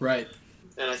think. Right.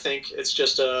 And I think it's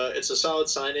just it's a solid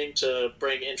signing to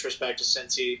bring interest back to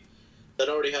Cincy that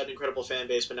already had an incredible fan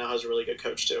base, but now has a really good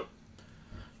coach too.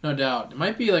 No doubt. It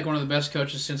might be like one of the best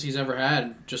coaches since he's ever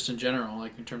had, just in general,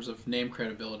 like in terms of name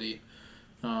credibility.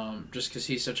 Just because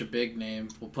he's such a big name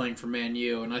while playing for Man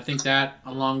U. And I think that,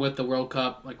 along with the World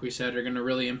Cup, like we said, are going to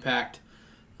really impact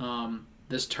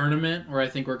this tournament, where I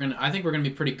think we're gonna be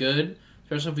pretty good,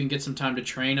 especially if we can get some time to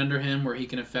train under him, where he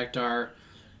can affect our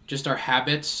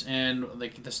habits and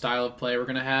like the style of play we're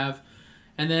gonna have.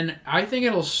 And then I think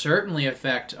it'll certainly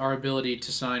affect our ability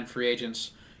to sign free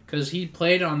agents, because he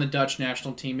played on the Dutch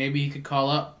national team. Maybe he could call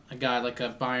up a guy like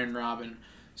a Iron Robin.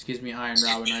 I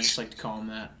just like to call him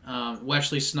that.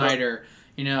 Wesley Sneijder,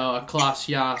 a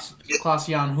Klaas-Jan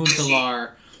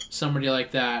Huntelaar, somebody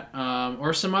like that,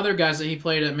 or some other guys that he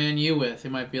played at Man U with who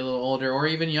might be a little older or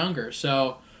even younger.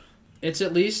 So it's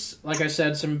at least, like I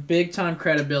said, some big-time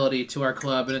credibility to our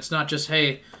club, and it's not just,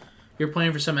 hey, you're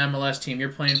playing for some MLS team, you're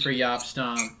playing for Yop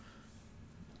Stam.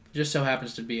 Just so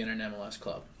happens to be in an MLS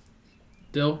club.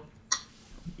 Dill,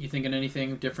 you thinking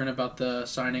anything different about the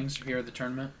signings here at the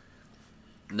tournament?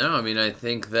 No, I mean, I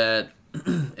think that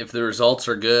if the results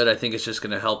are good, I think it's just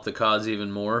going to help the cause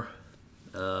even more.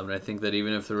 And I think that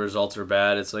even if the results are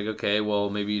bad, it's like, okay, well,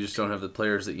 maybe you just don't have the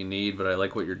players that you need, but I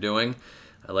like what you're doing.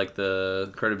 I like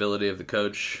the credibility of the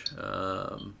coach.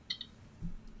 And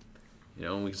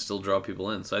we can still draw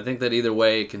people in. So I think that either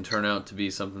way it can turn out to be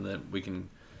something that we can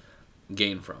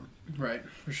gain from. Right,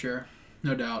 for sure.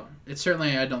 No doubt. It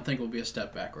certainly, I don't think, will be a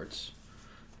step backwards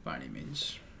by any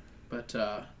means. But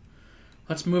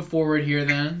let's move forward here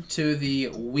then to the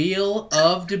Wheel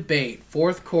of Debate,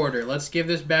 fourth quarter. Let's give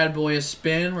this bad boy a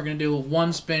spin. We're going to do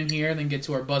one spin here, then get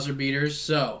to our buzzer beaters.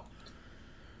 So,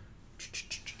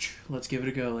 let's give it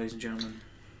a go, ladies and gentlemen.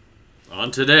 On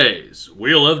today's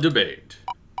Wheel of Debate,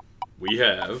 we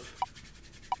have...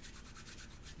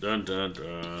 Dun, dun,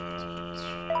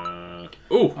 dun.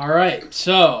 Ooh. All right,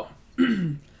 so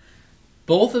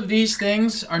both of these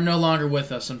things are no longer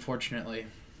with us, unfortunately.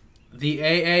 the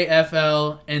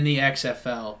AAFL and the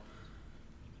XFL.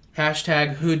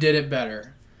 Hashtag who did it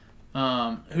better.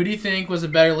 Who do you think was a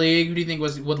better league? Who do you think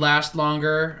would last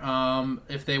longer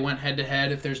if they went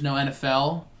head-to-head, if there's no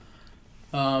NFL?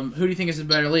 Who do you think is a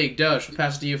better league? Doge, we'll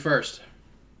pass it to you first.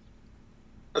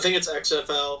 I think it's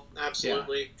XFL,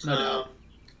 absolutely. Yeah, no doubt.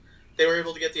 They were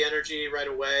able to get the energy right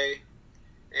away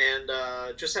and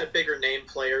just had bigger name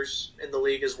players in the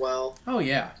league as well. Oh,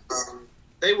 yeah.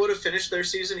 They would have finished their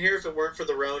season here if it weren't for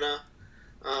the Rona.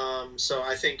 So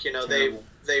I think,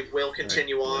 they will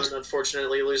continue on,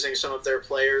 unfortunately, losing some of their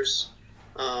players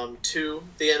to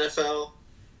the NFL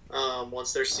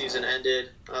once their season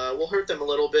ended. Will hurt them a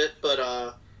little bit,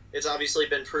 but it's obviously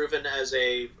been proven as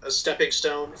a stepping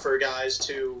stone for guys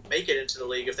to make it into the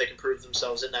league if they can prove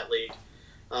themselves in that league.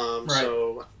 Right.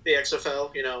 So the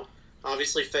XFL,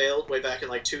 obviously failed way back in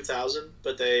 2000,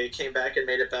 but they came back and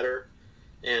made it better.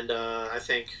 And I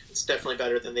think it's definitely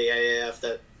better than the AAF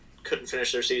that couldn't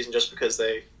finish their season just because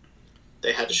they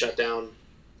had to shut down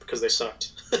because they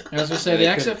sucked. I was going to say, the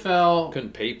XFL...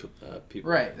 Couldn't pay people.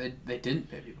 Right, they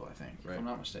didn't pay people, I think, if I'm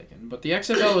not mistaken. But the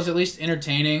XFL was at least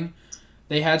entertaining.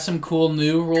 They had some cool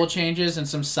new rule changes and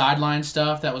some sideline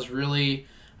stuff that was really,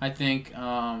 I think,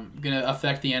 going to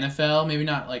affect the NFL. Maybe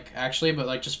not, actually,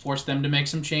 but, just force them to make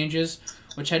some changes,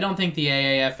 which I don't think the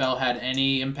AAFL had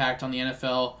any impact on the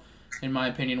NFL, in my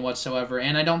opinion, whatsoever.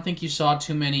 And I don't think you saw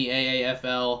too many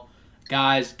AAFL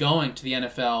guys going to the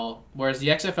NFL, whereas the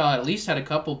XFL at least had a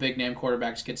couple big-name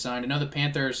quarterbacks get signed. I know the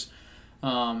Panthers'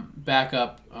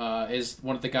 backup is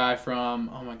one of the guy from,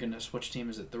 oh my goodness, which team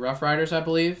is it? The Rough Riders, I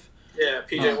believe? Yeah,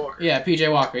 P.J. Walker. Yeah, P.J.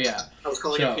 Walker, yeah. I was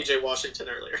calling him P.J. Washington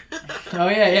earlier. Oh,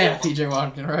 yeah, P.J.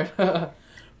 Washington, right?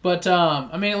 But,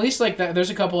 at least that, there's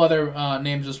a couple other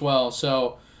names as well,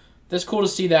 so that's cool to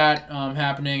see that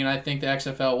happening, and I think the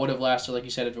XFL would have lasted, like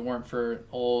you said, if it weren't for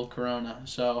old Corona,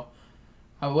 so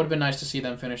it would have been nice to see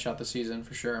them finish out the season,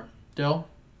 for sure. Dill,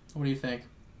 what do you think?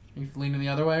 Are you leaning the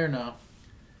other way, or no?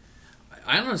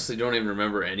 I honestly don't even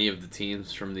remember any of the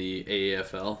teams from the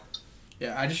AAFL.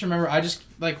 Yeah, I just remember,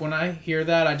 when I hear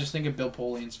that, I just think of Bill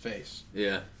Polian's face.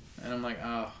 Yeah. And I'm like,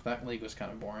 oh, that league was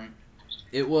kind of boring.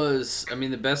 It was,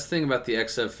 the best thing about the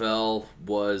XFL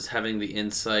was having the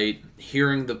insight,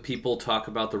 hearing the people talk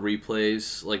about the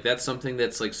replays. That's something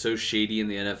that's, so shady in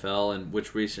the NFL, and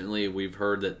which recently we've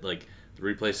heard that, the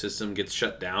replay system gets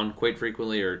shut down quite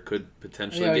frequently or could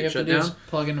potentially get shut down. Is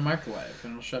plug in the microwave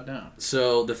and it'll shut down.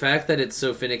 So the fact that it's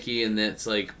so finicky and that it's,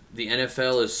 the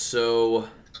NFL is so...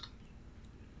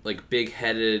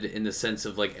 big-headed in the sense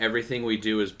of, everything we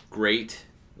do is great.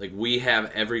 We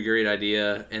have every great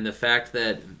idea. And the fact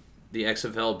that the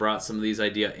XFL brought some of these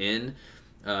ideas in,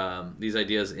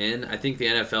 I think the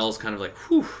NFL is kind of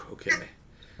whew, okay.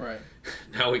 Right.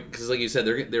 Now, because like you said,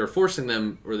 they were forcing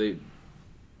them, or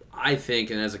I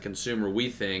think, and as a consumer, we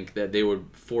think that they would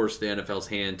force the NFL's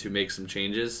hand to make some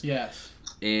changes. Yes.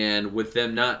 And with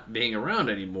them not being around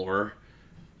anymore,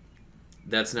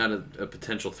 that's not a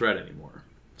potential threat anymore.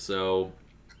 So,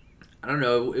 I don't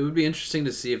know. It would be interesting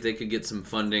to see if they could get some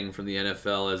funding from the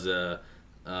NFL as a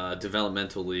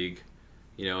developmental league,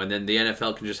 and then the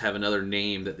NFL can just have another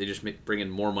name that they just bring in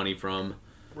more money from,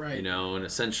 right? And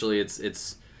essentially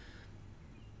it's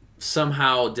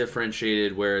somehow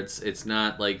differentiated where it's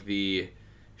not the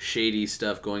shady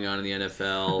stuff going on in the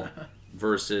NFL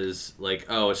versus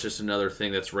it's just another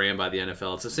thing that's ran by the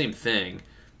NFL. It's the same thing,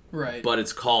 right? But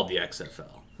it's called the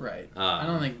XFL. Right. I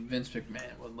don't think Vince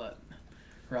McMahon would let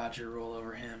Roger rule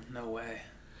over him. No way.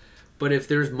 But if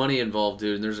there's money involved,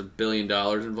 dude, and there's $1 billion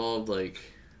involved, the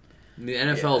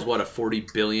NFL is what, a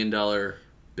 $40 billion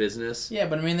business? Yeah,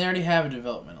 but they already have a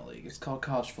developmental league. It's called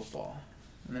college football,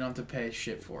 and they don't have to pay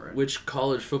shit for it. Which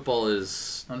college football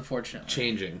is unfortunately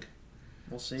changing.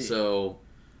 We'll see. So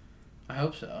I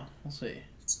hope so. We'll see.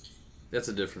 That's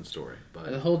a different story, but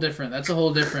that's a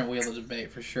whole different wheel of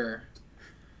debate for sure.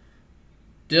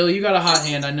 Dill, you got a hot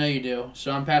hand. I know you do.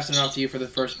 So I'm passing it off to you for the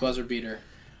first buzzer beater.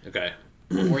 Okay.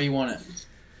 Where you want it?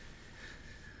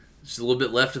 Just a little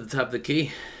bit left at the top of the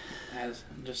key.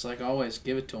 Just like always,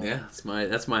 give it to him. Yeah,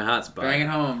 that's my hot spot. Bring it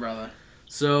home, brother.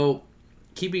 So,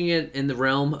 keeping it in the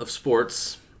realm of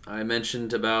sports, I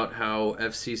mentioned about how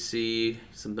FCC,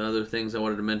 some other things I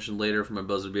wanted to mention later for my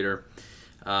buzzer beater.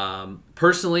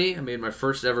 Personally, I made my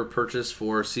first ever purchase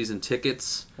for season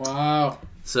tickets. Wow.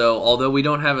 So, although we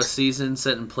don't have a season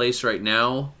set in place right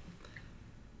now,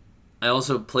 I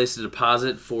also placed a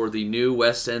deposit for the new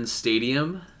West End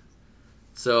Stadium.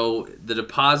 So, the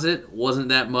deposit wasn't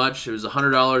that much. It was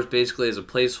 $100 basically as a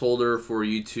placeholder for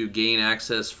you to gain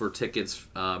access for tickets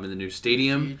in the new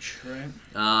stadium. Right.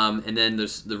 And then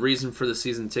there's the reason for the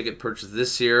season ticket purchase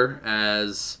this year,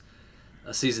 as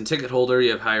a season ticket holder, you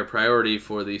have higher priority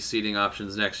for the seating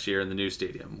options next year in the new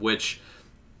stadium, which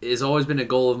has always been a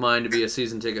goal of mine to be a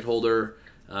season ticket holder.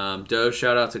 Doge,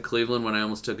 shout out to Cleveland when I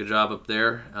almost took a job up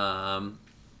there.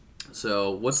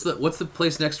 So what's the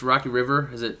place next to Rocky River?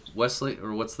 Is it Westlake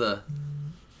or what's the...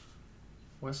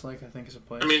 Westlake, I think, is a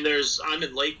place. I mean, I'm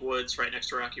in Lakewoods, right next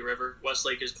to Rocky River.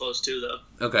 Westlake is close too,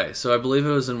 though. Okay, so I believe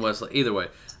it was in Westlake. Either way,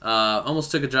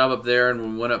 almost took a job up there, and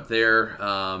when we went up there,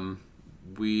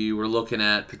 we were looking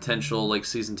at potential like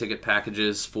season ticket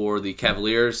packages for the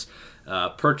Cavaliers.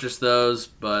 Purchased those,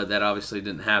 but that obviously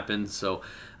didn't happen. So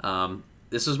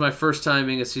this was my first time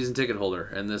being a season ticket holder,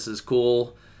 and this is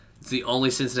cool. It's the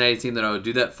only Cincinnati team that I would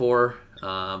do that for,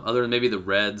 other than maybe the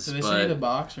Reds. Did they send you the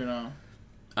box or no?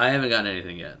 I haven't gotten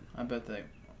anything yet. I bet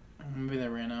maybe they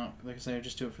ran out. Like I say,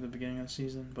 just do it for the beginning of the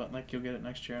season, but like you'll get it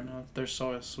next year. I know there's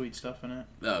so much sweet stuff in it.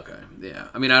 Okay, yeah.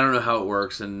 I mean, I don't know how it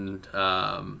works, and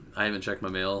I haven't checked my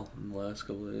mail in the last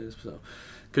couple of days, so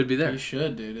could be there. You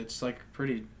should, dude. It's like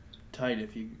pretty tight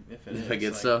if I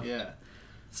get stuff. Yeah.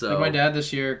 So like my dad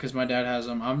this year, because my dad has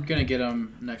them. I'm gonna get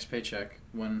them next paycheck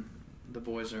when the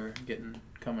boys are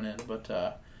coming in,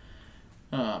 but.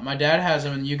 My dad has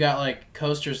them, and you got like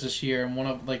coasters this year, and one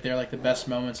of like they're like the best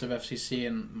moments of FCC,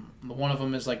 and one of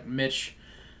them is like Mitch,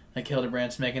 like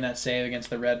Hildebrandt's making that save against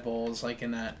the Red Bulls, like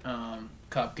in that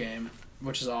cup game,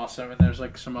 which is awesome. And there's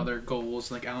like some other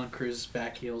goals, like Alan Cruz's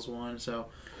back heels one. So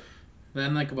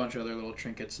then like a bunch of other little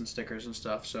trinkets and stickers and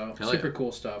stuff. So super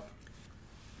cool stuff.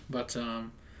 But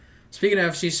speaking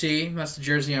of FCC, that's the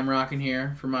jersey I'm rocking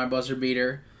here for my buzzer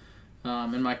beater.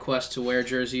 In my quest to wear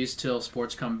jerseys till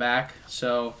sports come back.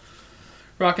 So,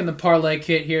 rocking the parlay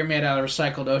kit here made out of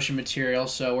recycled ocean material.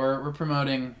 So, we're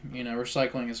promoting,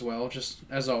 recycling as well, just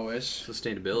as always.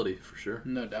 Sustainability, for sure.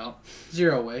 No doubt.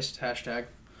 Zero waste, hashtag.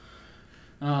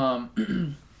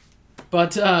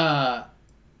 But, I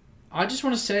just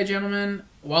want to say, gentlemen,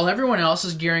 while everyone else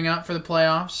is gearing up for the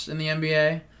playoffs in the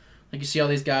NBA, like you see all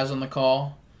these guys on the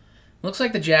call, looks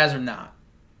like the Jazz are not.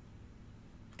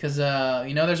 Because,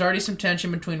 there's already some tension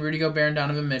between Rudy Gobert and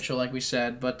Donovan Mitchell, like we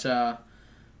said. But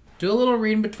do a little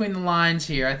reading between the lines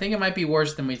here. I think it might be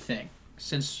worse than we think.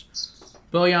 Since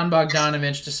Bojan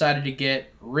Bogdanovic decided to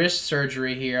get wrist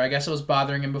surgery here. I guess it was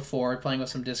bothering him before, playing with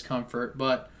some discomfort.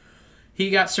 But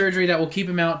he got surgery that will keep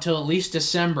him out till at least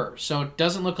December. So it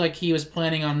doesn't look like he was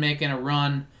planning on making a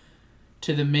run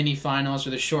to the mini-finals or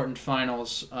the shortened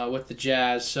finals with the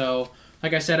Jazz. So...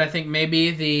 like I said, I think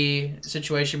maybe the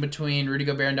situation between Rudy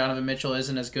Gobert and Donovan Mitchell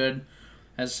isn't as good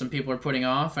as some people are putting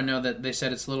off. I know that they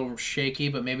said it's a little shaky,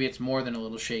 but maybe it's more than a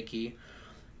little shaky.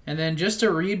 And then just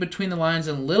to read between the lines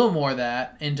a little more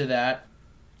into that,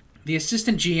 the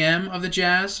assistant GM of the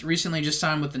Jazz recently just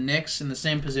signed with the Knicks in the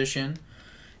same position.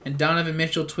 And Donovan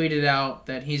Mitchell tweeted out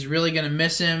that he's really going to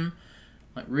miss him,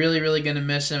 like really, really going to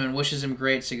miss him and wishes him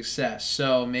great success.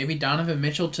 So maybe Donovan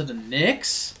Mitchell to the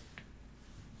Knicks?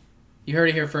 You heard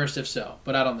it here first if so,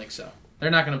 but I don't think so.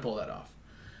 They're not going to pull that off.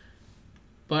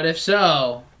 But if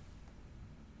so,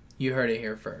 you heard it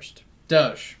here first.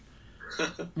 Doge,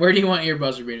 where do you want your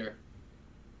buzzer beater?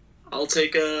 I'll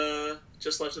take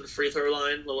just left of the free throw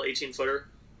line, little 18-footer.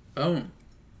 Boom.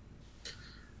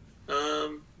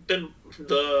 Been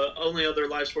the only other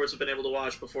live sports I've been able to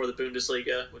watch before the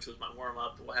Bundesliga, which was my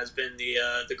warm-up, has been the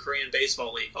Korean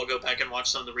Baseball League. I'll go back and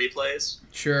watch some of the replays.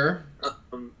 Sure.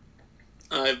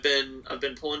 I've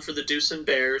been pulling for the Doosan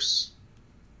Bears.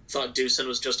 Thought Doosan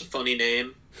was just a funny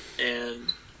name,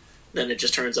 and then it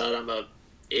just turns out I'm a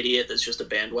idiot that's just a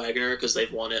bandwagoner because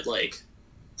they've won it like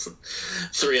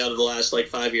 3 out of the last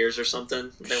 5 years or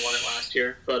something. They won it last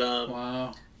year, but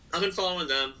wow. I've been following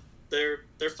them. They're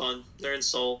fun. They're in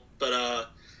Seoul, but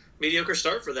mediocre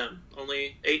start for them.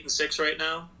 Only 8-6 right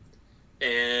now,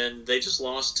 and they just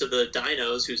lost to the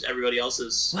Dinos, who's everybody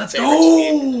else's Let's favorite go.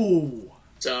 team.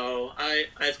 So I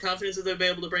have confidence that they'll be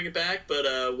able to bring it back, but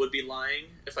would be lying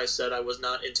if I said I was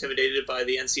not intimidated by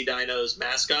the NC Dinos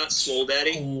mascot, Swole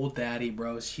Daddy. Swole Daddy,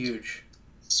 bro, is huge.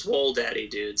 Swole Daddy,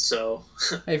 dude. So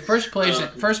hey, first place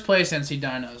NC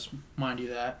Dinos, mind you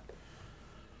that.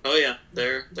 Oh yeah,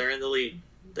 they're in the lead.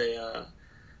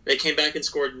 They came back and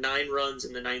scored 9 runs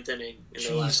in the 9th inning in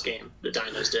their last game. The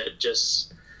Dinos did.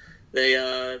 Just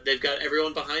they've got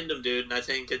everyone behind them, dude, and I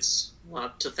think it's a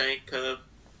lot to thank.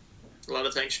 A lot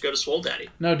of thanks should go to Swole Daddy.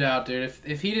 No doubt, dude.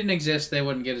 If he didn't exist, they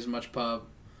wouldn't get as much pub.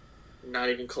 Not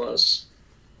even close.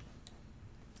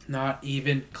 Not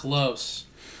even close.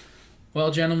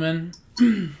 Well, gentlemen,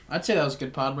 I'd say that was a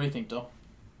good pod. What do you think, Dyl?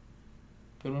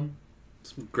 Good one?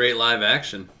 Some great live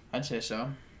action. I'd say so.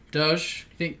 Doge,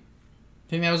 you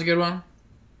think that was a good one?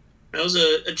 That was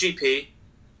a GP.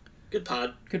 Good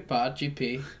pod. Good pod,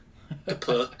 GP. Good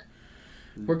puh.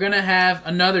 We're going to have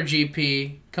another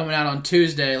GP coming out on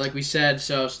Tuesday, like we said,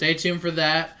 so stay tuned for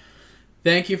that.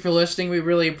 Thank you for listening. We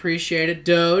really appreciate it.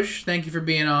 Doge, thank you for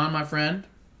being on, my friend.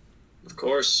 Of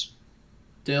course.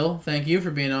 Dyl, thank you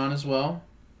for being on as well.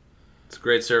 It's a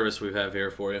great service we have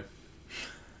here for you.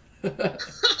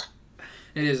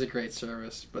 It is a great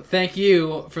service. But thank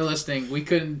you for listening. We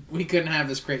couldn't have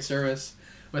this great service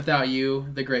without you,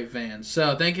 the great fans.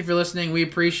 So thank you for listening. We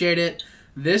appreciate it.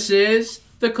 This is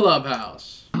the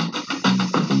Clubhouse.